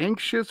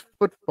anxious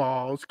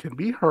footfalls can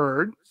be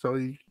heard. So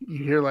you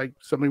hear like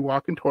somebody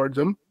walking towards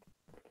them,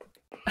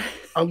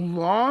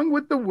 along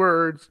with the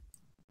words,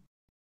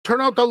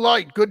 "Turn out the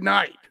light. Good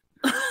night."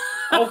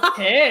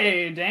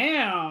 Okay,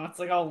 damn. It's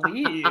like, I'll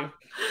leave.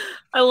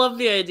 I love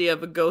the idea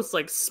of a ghost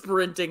like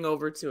sprinting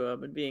over to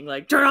him and being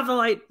like, "Turn off the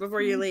light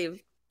before you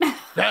leave."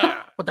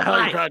 Yeah, what the hell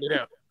are you trying to do?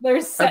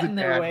 They're set in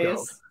their ways.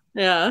 Ghost.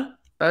 Yeah.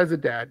 That is a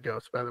dad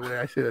ghost, by the way.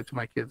 I say that to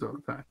my kids all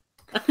the time.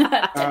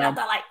 Turn off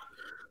the light.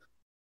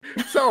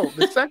 So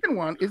the second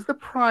one is the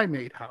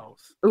primate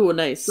house. Oh,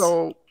 nice.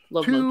 So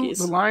love monkeys.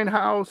 The lion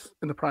house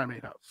and the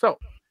primate house. So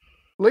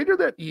later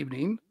that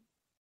evening,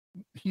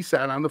 I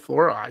sat on the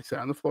floor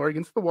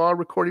against the wall,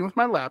 recording with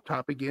my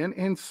laptop again,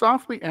 and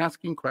softly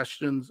asking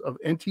questions of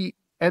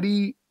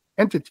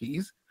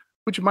entities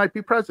which might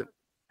be present,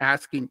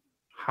 asking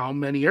how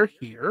many are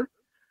here.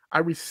 I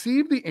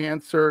received the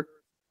answer,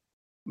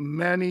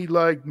 "Many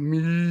like me."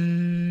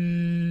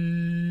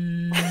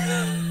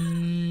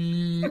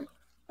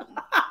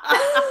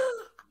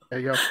 There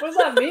you go. What does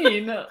that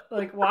mean?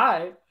 Like,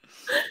 why?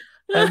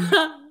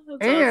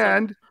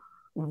 And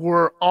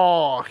we're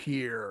all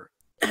here.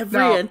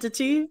 Every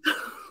entity?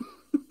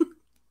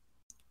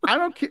 I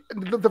don't care.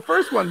 The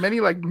first one, "many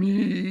like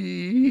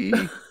me."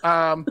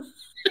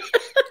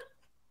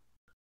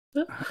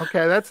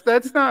 Okay, that's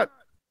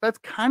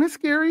kind of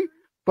scary,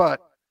 but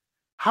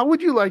how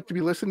would you like to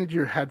be listening to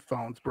your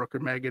headphones, Brooke or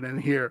Megan,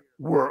 and hear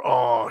 "we're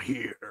all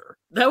here"?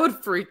 That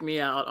would freak me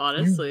out,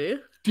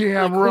 honestly.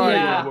 Damn like, right.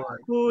 Yeah.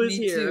 Who is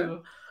me here?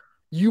 Too.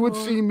 You would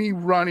see me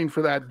running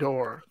for that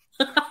door.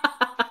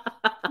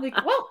 Like,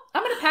 well,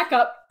 I'm gonna pack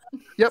up.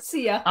 Yep.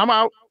 See ya. I'm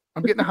out.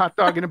 I'm getting a hot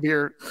dog and a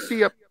beer. See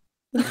ya.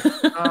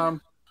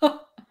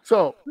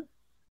 So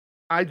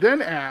I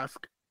then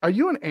ask, are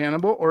you an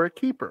animal or a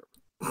keeper?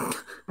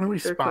 In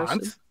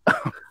response,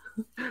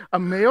 a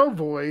male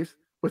voice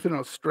with an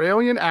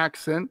Australian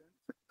accent.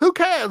 Who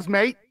cares,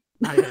 mate?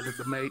 I added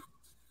the mate.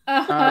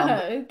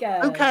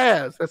 Who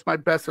cares? That's my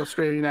best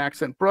Australian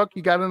accent. Brooke,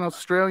 you got an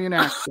Australian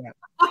accent.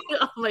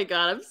 Oh my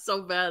God, I'm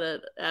so bad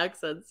at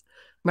accents.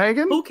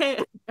 Megan? Who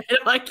cares?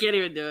 I can't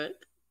even do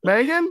it.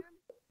 Megan?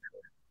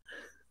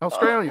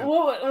 Australian.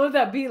 What would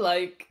that be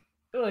like?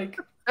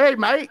 Hey,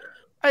 mate.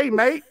 Hey,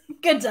 mate.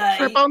 Good day.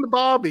 Trip on the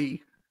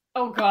Barbie.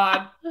 Oh,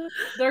 God.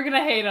 They're going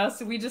to hate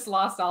us. We just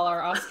lost all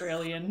our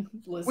Australian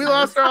listeners. We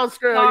lost our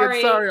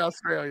Australian. Sorry,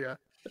 Australia.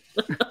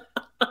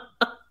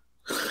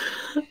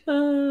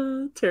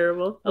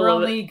 Terrible. We're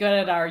only good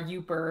at our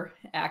Youper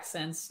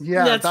accents.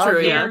 Yeah, that's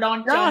true. Yeah.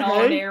 Don't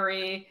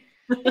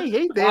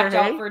hey there, watch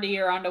out for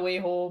deer on the way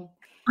home.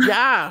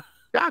 Yeah,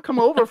 come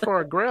over for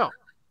a grill.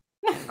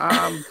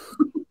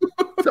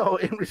 So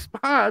in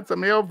response, a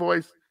male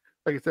voice,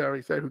 like I said,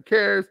 already said, who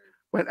cares?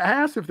 When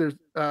asked if there's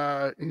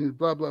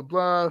blah blah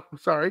blah.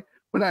 Sorry,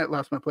 when I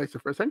lost my place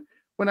for a second.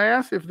 When I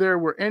asked if there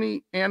were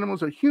any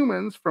animals or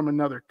humans from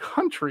another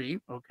country,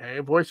 okay,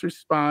 a voice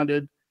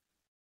responded,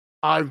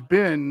 I've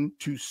been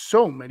to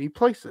so many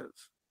places.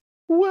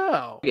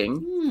 Well,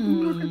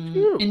 look at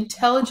you.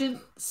 Intelligent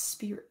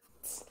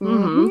spirits.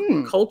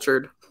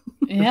 Cultured.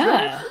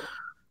 Yeah.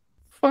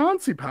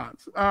 Fancy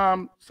pants.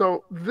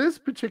 So this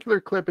particular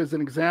clip is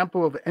an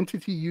example of an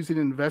entity using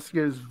an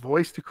investigator's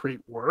voice to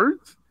create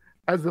words,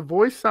 as the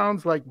voice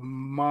sounds like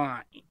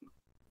mine.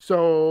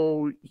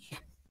 So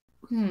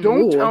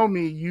don't tell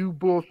me you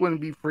both wouldn't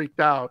be freaked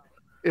out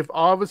if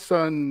all of a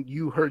sudden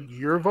you heard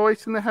your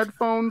voice in the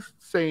headphones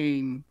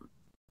saying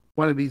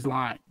one of these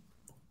lines.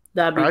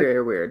 That'd be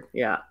very weird.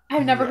 Yeah.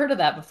 I've never heard of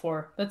that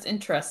before. That's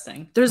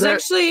interesting. There's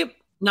actually,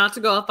 not to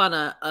go off on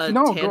a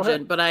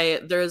tangent, but I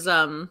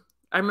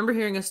remember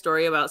hearing a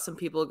story about some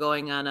people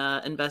going on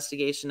an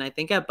investigation, I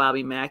think at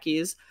Bobby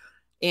Mackey's,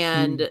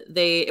 and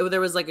there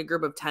was like a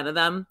group of 10 of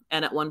them,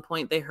 and at one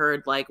point they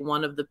heard like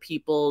one of the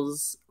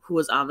people's who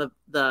was on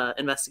the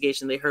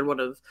investigation, they heard one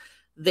of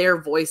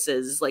their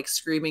voices like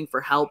screaming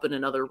for help in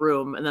another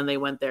room, and then they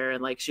went there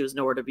and like she was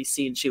nowhere to be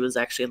seen. She was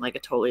actually in like a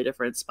totally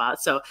different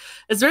spot. So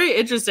it's very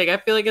interesting. I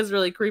feel like it's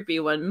really creepy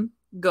when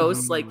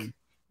ghosts like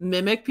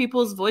mimic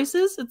people's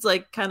voices. It's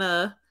like kind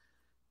of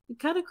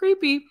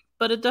creepy,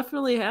 but it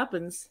definitely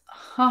happens.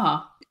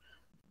 I'd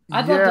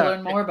love to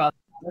learn more about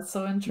that. That's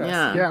so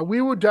interesting. Yeah, we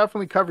will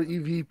definitely cover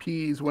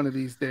EVPs one of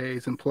these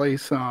days and play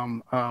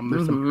some.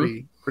 There's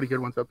some pretty good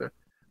ones out there.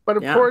 But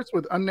of course,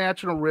 with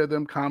unnatural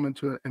rhythm common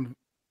to an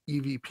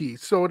EVP.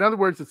 So in other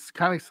words, it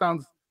kind of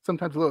sounds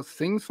sometimes a little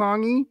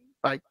sing-songy,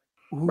 like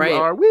who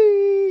are we?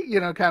 You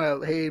know, kind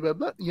of hey,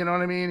 but you know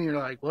what I mean? And you're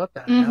like, what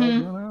the hell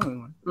is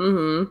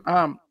going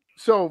on?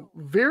 So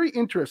very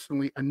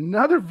interestingly,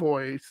 another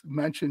voice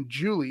mentioned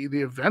Julie,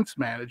 the events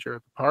manager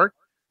at the park,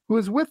 who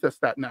was with us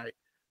that night.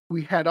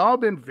 We had all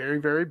been very,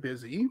 very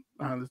busy,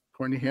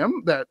 according to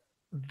him,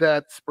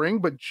 that spring,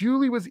 but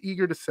Julie was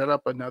eager to set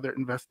up another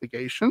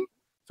investigation.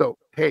 So,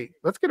 hey,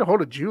 let's get a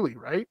hold of Julie,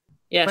 right?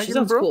 Yeah, she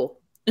sounds cool.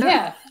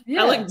 Yeah.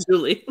 I like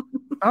Julie.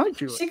 I like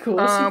Julie. She's cool.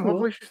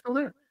 Hopefully she's still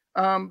there.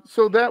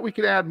 So that we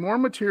could add more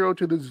material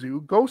to the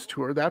zoo ghost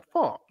tour that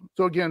fall.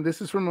 So again,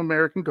 this is from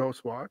American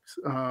Ghost Walks,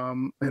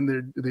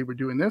 and they were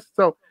doing this.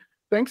 So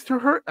thanks to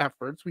her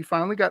efforts, we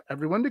finally got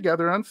everyone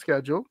together on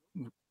schedule.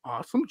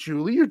 Awesome,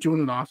 Julie. You're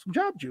doing an awesome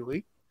job,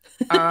 Julie.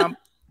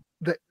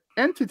 The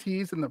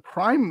entities in the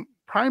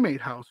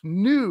primate house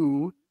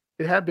knew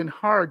it had been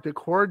hard to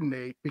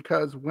coordinate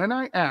because when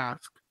I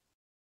asked,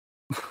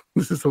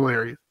 this is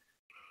hilarious,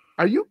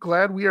 are you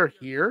glad we are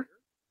here?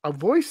 A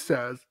voice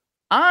says,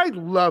 I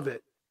love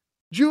it.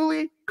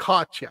 Julie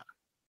caught ya.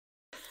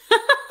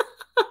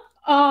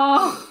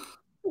 Oh,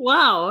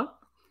 wow.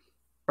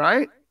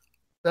 Right?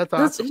 That's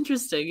awesome. That's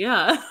interesting.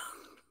 Yeah.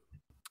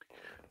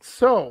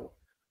 So,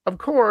 of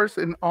course,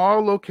 in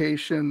all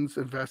locations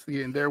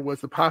investigating, there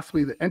was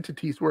possibly the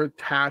entities were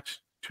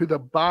attached to the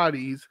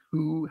bodies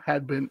who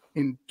had been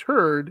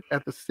interred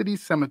at the city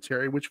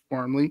cemetery, which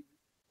formerly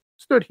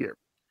stood here.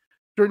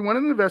 During one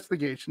of the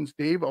investigations,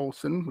 Dave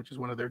Olson, which is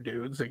one of their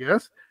dudes, I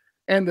guess,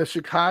 and the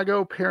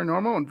Chicago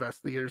paranormal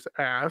investigators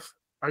asked,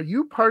 are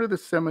you part of the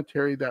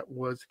cemetery that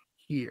was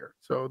here?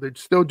 So they're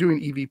still doing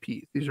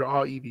EVPs. These are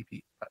all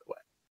EVPs, by the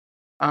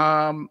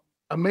way.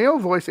 A male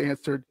voice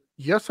answered,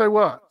 yes, I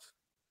was.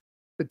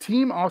 The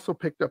team also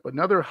picked up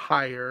another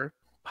hire,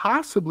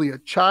 possibly a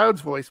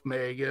child's voice,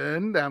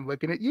 Megan, I'm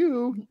looking at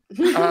you,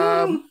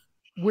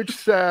 which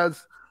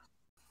says,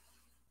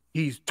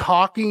 he's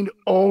talking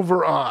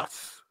over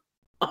us.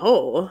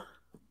 Oh.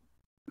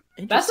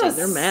 That's a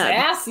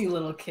sassy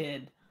little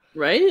kid.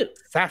 Right?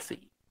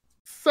 Sassy.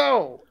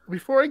 So,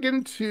 before I get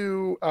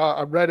into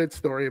a Reddit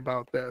story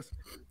about this,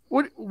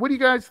 what do you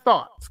guys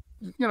thoughts?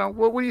 You know,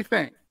 what do you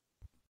think?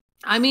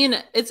 I mean,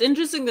 it's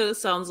interesting that it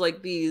sounds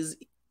like these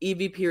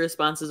EVP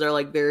responses are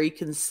like very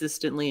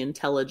consistently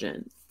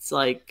intelligent. It's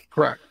like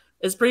correct.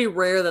 It's pretty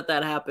rare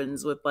that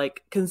happens with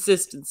like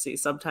consistency.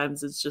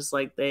 Sometimes it's just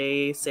like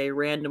they say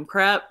random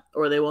crap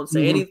or they won't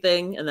say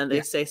anything, and then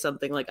they say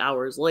something like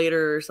hours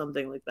later or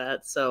something like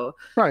that. So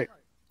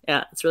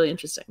yeah, it's really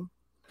interesting.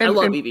 I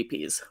love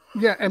EVPs.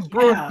 Yeah, and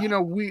Brooke, you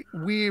know,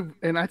 we've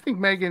and I think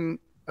Megan,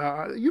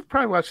 you've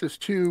probably watched this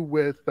too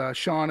with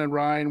Sean and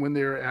Ryan when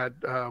they're at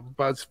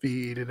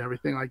BuzzFeed and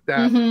everything like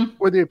that,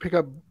 where they pick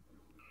up,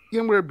 you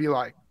know, where it'd be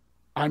like,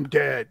 "I'm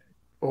dead,"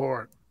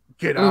 or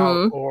 "Get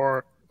out,"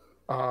 or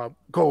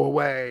 "Go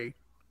away."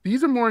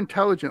 These are more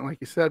intelligent, like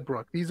you said,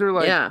 Brooke. These are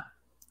like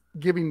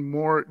giving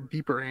more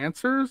deeper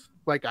answers,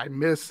 like "I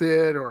miss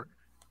it," or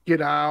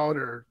 "Get out,"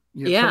 or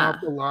turn off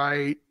the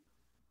light.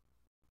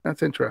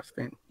 That's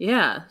interesting.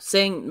 Yeah,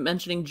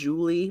 mentioning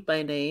Julie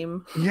by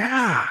name.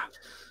 Yeah,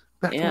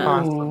 that's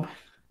awesome.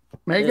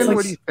 Megan,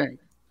 what do you think?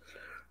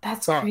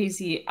 That's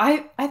crazy.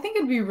 I think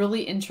it'd be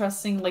really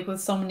interesting, like with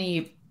so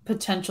many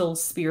potential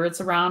spirits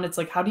around. It's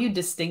like, how do you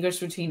distinguish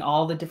between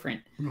all the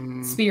different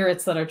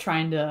spirits that are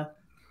trying to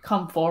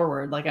come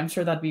forward? Like, I'm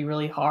sure that'd be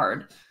really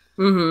hard.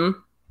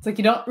 It's like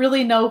you don't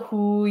really know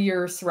who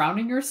you're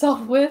surrounding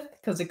yourself with,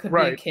 because it could be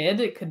a kid,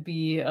 it could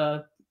be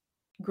a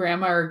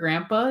grandma or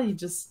grandpa. You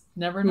just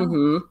never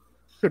know.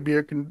 Could be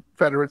a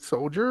Confederate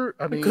soldier.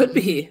 I mean, it could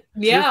be.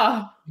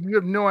 Yeah. You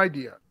have no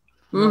idea.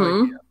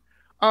 No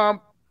idea.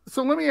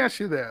 So let me ask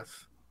you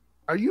this.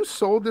 Are you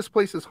sold this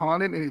place is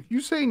haunted? And if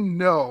you say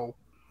no,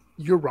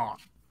 you're wrong.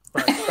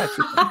 Right? That's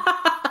your thing.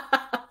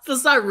 So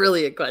it's not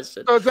really a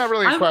question. So it's not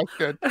really a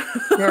question.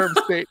 Nerve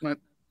statement.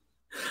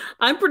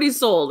 I'm pretty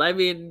sold. I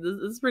mean,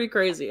 it's pretty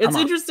crazy. It's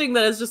interesting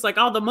that it's just like,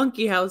 oh, the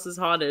monkey house is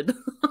haunted.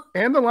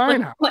 And the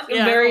lion house. Like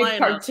very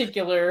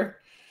particular.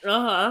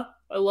 I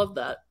love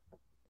that.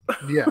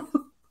 Yeah.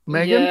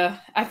 Megan? Yeah.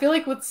 I feel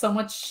like with so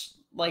much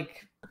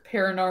like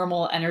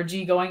paranormal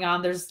energy going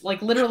on, there's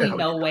like literally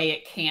no way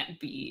it can't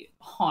be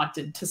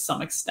haunted to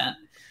some extent.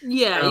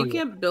 Yeah, you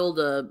can't build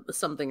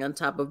something on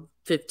top of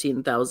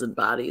 15,000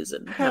 bodies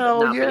and have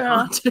it not be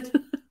haunted.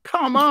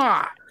 Come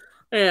on.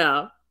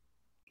 Yeah.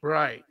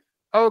 Right.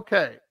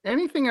 Okay.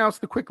 Anything else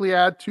to quickly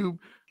add to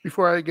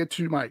before I get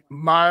to my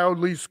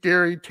mildly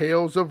scary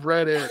tales of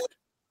Reddit?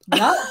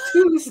 Not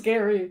too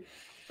scary.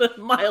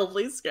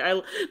 Mildly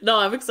scary. No,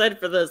 I'm excited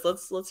for this.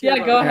 Let's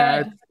hear go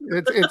ahead.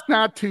 It's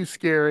not too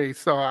scary,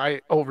 so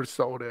I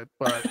oversold it,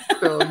 but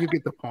still, you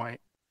get the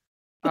point.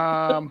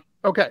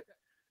 Okay.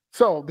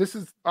 So this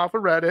is off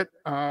of Reddit.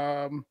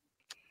 I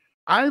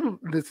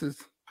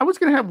was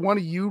gonna have one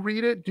of you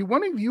read it. Do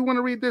one of you want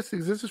to read this?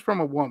 Because this is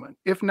from a woman.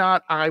 If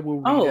not, I will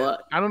read it.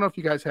 I don't know if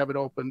you guys have it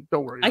open.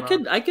 Don't worry. I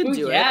could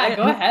do it. Yeah,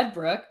 go ahead,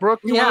 Brooke.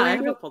 Brooke, I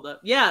have it pulled up.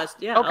 Yeah,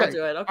 okay. I'll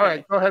do it. Okay. All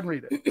right, go ahead and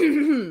read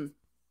it.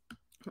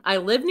 I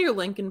lived near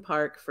Lincoln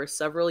Park for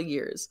several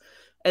years.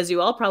 As you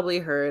all probably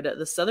heard,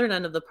 the southern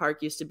end of the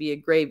park used to be a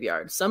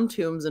graveyard. Some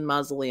tombs and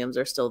mausoleums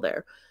are still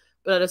there.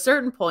 But at a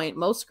certain point,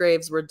 most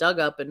graves were dug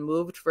up and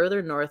moved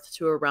further north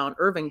to around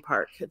Irving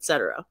Park,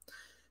 etc.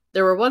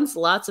 There were once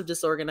lots of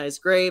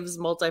disorganized graves,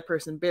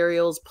 multi-person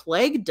burials,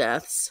 plague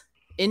deaths,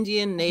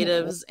 Indian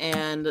natives,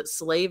 and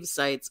slave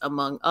sites,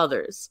 among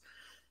others.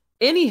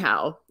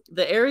 Anyhow,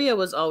 the area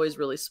was always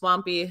really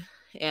swampy,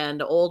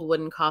 and old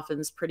wooden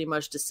coffins pretty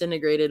much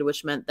disintegrated,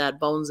 which meant that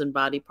bones and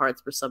body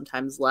parts were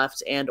sometimes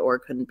left and or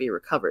couldn't be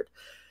recovered.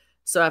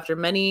 So after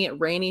many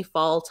rainy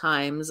fall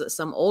times,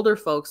 some older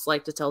folks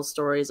like to tell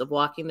stories of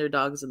walking their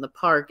dogs in the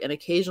park, and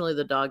occasionally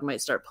the dog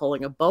might start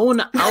pulling a bone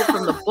out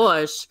from the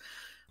bush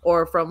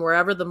or from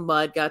wherever the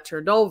mud got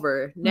turned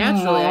over.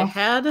 Naturally, I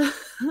had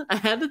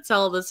to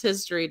tell this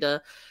history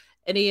to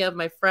any of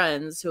my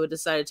friends who had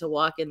decided to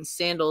walk in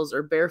sandals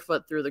or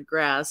barefoot through the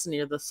grass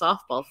near the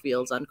softball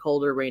fields on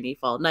colder, rainy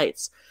fall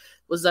nights.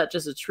 Was that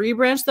just a tree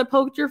branch that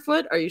poked your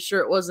foot? Are you sure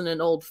it wasn't an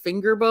old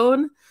finger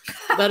bone?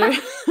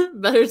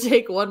 Better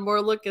take one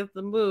more look at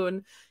the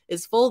moon.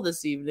 It's full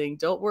this evening.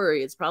 Don't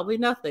worry, it's probably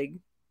nothing.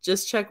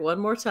 Just check one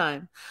more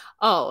time.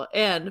 Oh,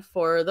 and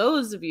for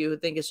those of you who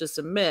think it's just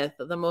a myth,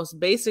 the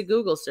most basic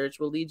Google search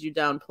will lead you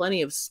down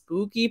plenty of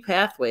spooky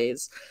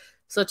pathways,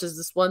 such as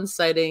this one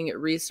citing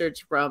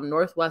research from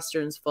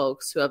Northwestern's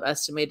folks who have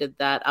estimated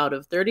that out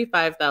of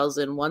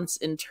 35,000 once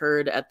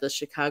interred at the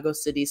Chicago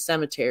City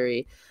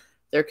Cemetery,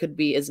 there could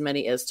be as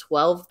many as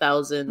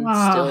 12,000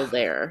 still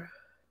there.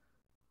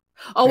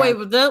 Oh, wait,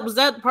 was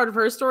that part of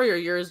her story or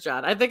yours,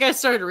 John? I think I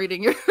started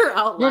reading your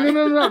outline.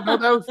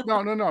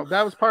 No,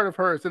 that was part of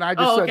hers, and I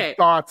just said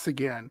thoughts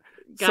again.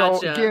 Gotcha.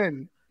 So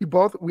again,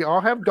 we all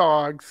have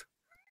dogs.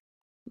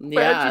 Yeah.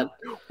 Imagine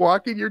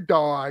walking your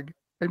dog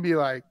and be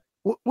like,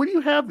 what do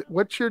you have?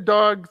 What's your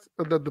dog's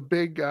the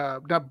big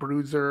not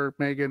bruiser,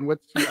 Megan?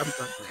 What's your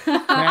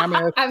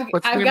mammoth?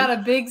 I've got a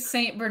big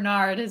Saint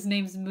Bernard. His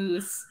name's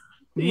Moose.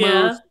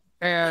 Yeah.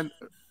 And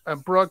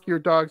Brooke, your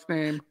dog's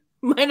name?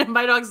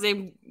 My dog's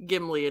named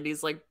Gimli, and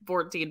he's like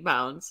 14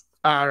 pounds.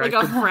 All right.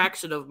 Like a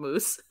fraction of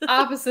Moose.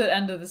 Opposite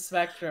end of the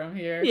spectrum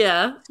here.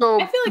 Yeah.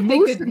 So I feel like they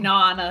could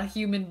gnaw on a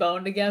human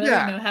bone together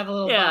and have a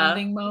little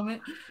bonding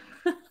moment.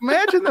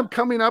 Imagine them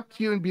coming up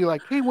to you and be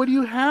like, "Hey, what do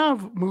you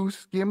have,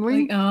 Moose,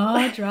 Gimli?" Like,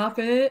 oh, drop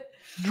it.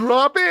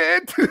 Drop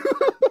it.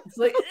 It's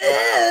like,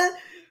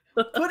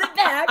 put it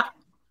back.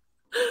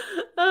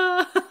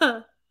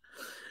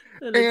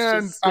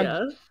 And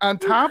on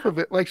top of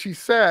it, like she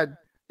said,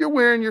 you're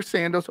wearing your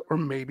sandals or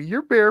maybe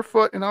you're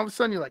barefoot and all of a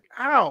sudden you're like,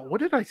 ow, what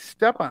did I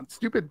step on?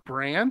 Stupid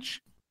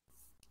branch?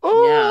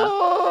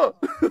 Oh!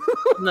 Yeah.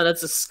 No,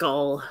 that's a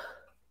skull.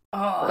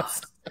 Oh,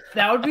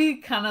 that would be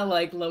kind of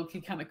like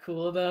low-key kind of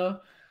cool though.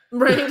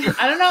 Right?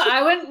 I don't know.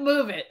 I wouldn't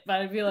move it, but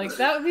I'd be like,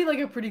 that would be like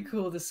a pretty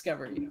cool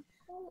discovery.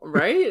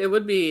 Right? It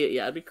would be,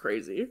 yeah, it'd be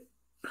crazy.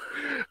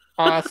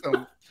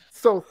 Awesome.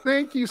 So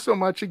thank you so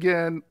much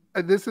again.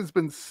 This has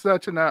been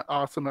such an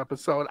awesome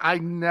episode. I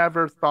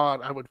never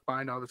thought I would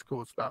find all this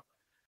cool stuff.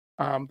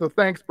 So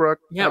thanks, Brooke.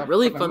 Yeah,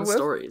 really fun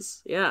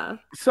stories. Yeah.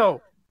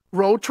 So,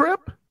 road trip?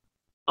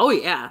 Oh,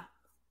 yeah.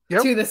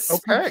 Yep. To the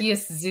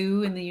spookiest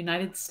zoo in the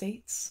United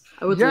States.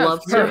 I would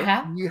love to.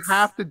 Perhaps. You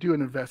have to do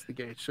an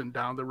investigation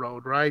down the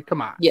road, right?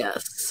 Come on.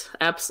 Yes,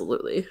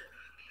 absolutely.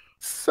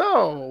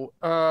 So,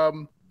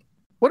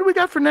 what do we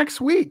got for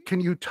next week?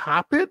 Can you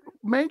top it,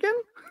 Megan?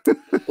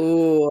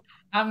 Ooh.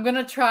 I'm going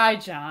to try,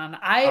 John.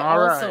 I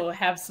also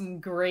have some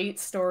great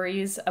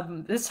stories.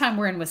 This time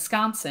we're in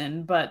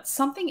Wisconsin, but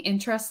something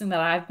interesting that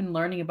I've been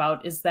learning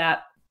about is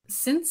that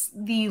since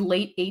the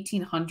late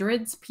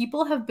 1800s,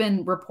 people have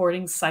been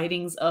reporting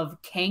sightings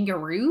of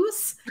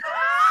kangaroos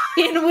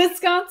in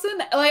Wisconsin.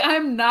 Like,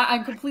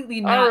 I'm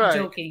completely not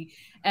joking.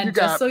 And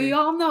just so you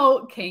all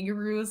know,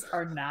 kangaroos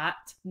are not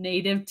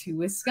native to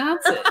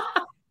Wisconsin.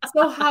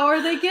 So how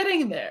are they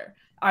getting there?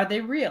 Are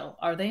they real?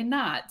 Are they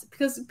not?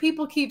 Because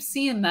people keep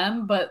seeing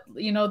them, but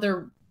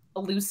they're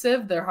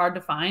elusive, they're hard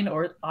to find,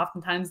 or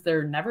oftentimes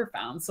they're never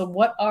found. So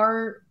what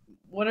are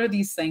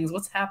these things?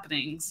 What's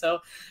happening? So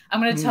I'm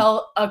going to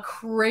tell a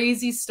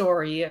crazy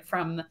story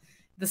from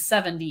the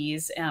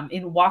 70s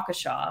in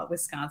Waukesha,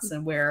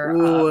 Wisconsin, where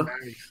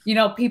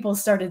people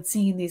started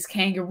seeing these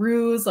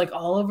kangaroos like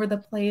all over the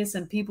place,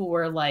 and people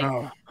were like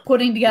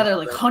putting together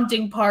like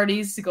hunting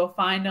parties to go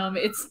find them.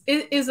 It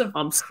is a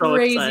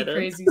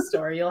crazy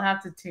story. You'll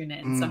have to tune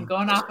in. So I'm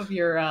going off of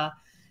your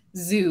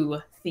zoo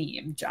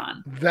theme,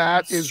 John.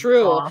 That is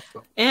true.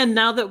 Awesome. And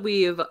now that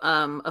we've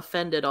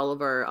offended all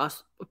of our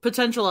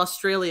potential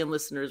Australian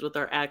listeners with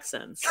our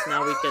accents,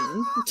 now we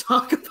can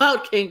talk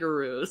about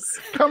kangaroos.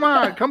 Come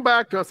on, come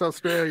back to us,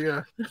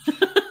 Australia.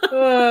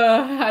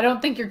 I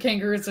don't think your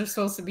kangaroos are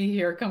supposed to be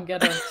here. Come get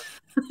them.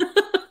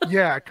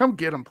 Yeah, come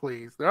get them,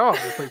 please. They're all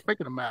over the place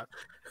making a mess.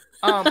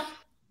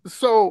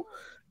 So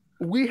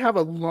we have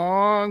a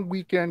long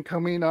weekend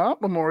coming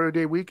up, Memorial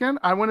Day weekend.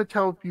 I want to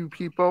tell you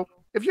people,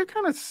 if you're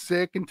kind of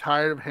sick and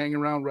tired of hanging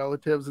around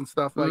relatives and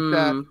stuff like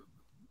that,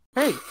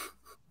 hey,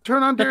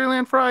 turn on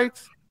Dairyland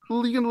Frights.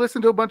 You can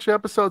listen to a bunch of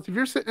episodes. If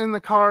you're sitting in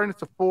the car and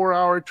it's a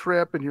 4-hour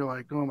trip and you're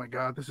like, oh my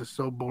God, this is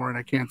so boring.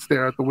 I can't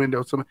stare out the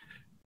window. So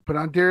put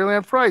on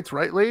Dairyland Frights,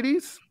 right,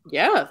 ladies?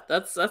 Yeah,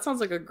 that sounds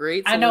like a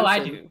great solution. I know I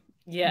do.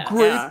 Yeah.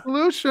 Great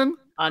solution.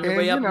 On your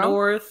way up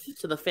north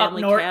to the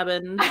family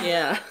cabin.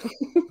 Yeah.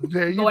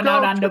 There you Going go.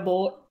 out on the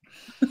boat.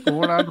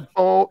 Going on the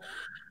boat.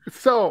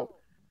 So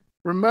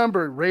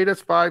remember, rate us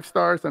 5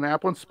 stars on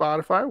Apple and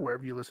Spotify,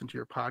 wherever you listen to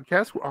your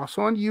podcast. We're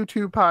also on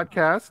YouTube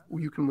podcast.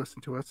 You can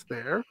listen to us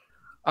there.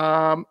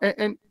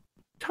 And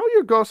tell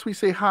your ghosts we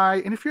say hi.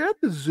 And if you're at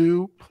the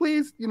zoo,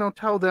 please,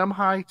 tell them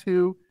hi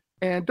too.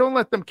 And don't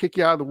let them kick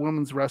you out of the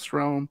women's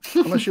restroom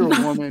unless you're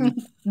a woman.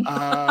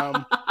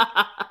 Have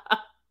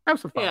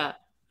some fun. Yeah.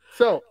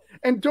 So,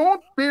 and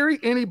don't bury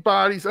any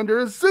bodies under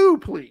a zoo,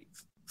 please.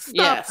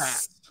 Stop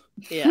that.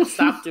 Yeah,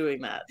 stop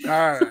doing that. All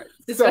right.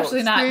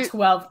 Especially not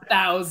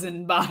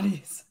 12,000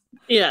 bodies.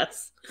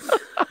 Yes.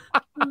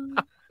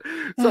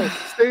 So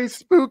stay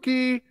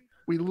spooky.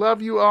 We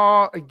love you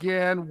all.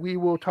 Again, we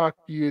will talk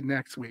to you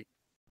next week.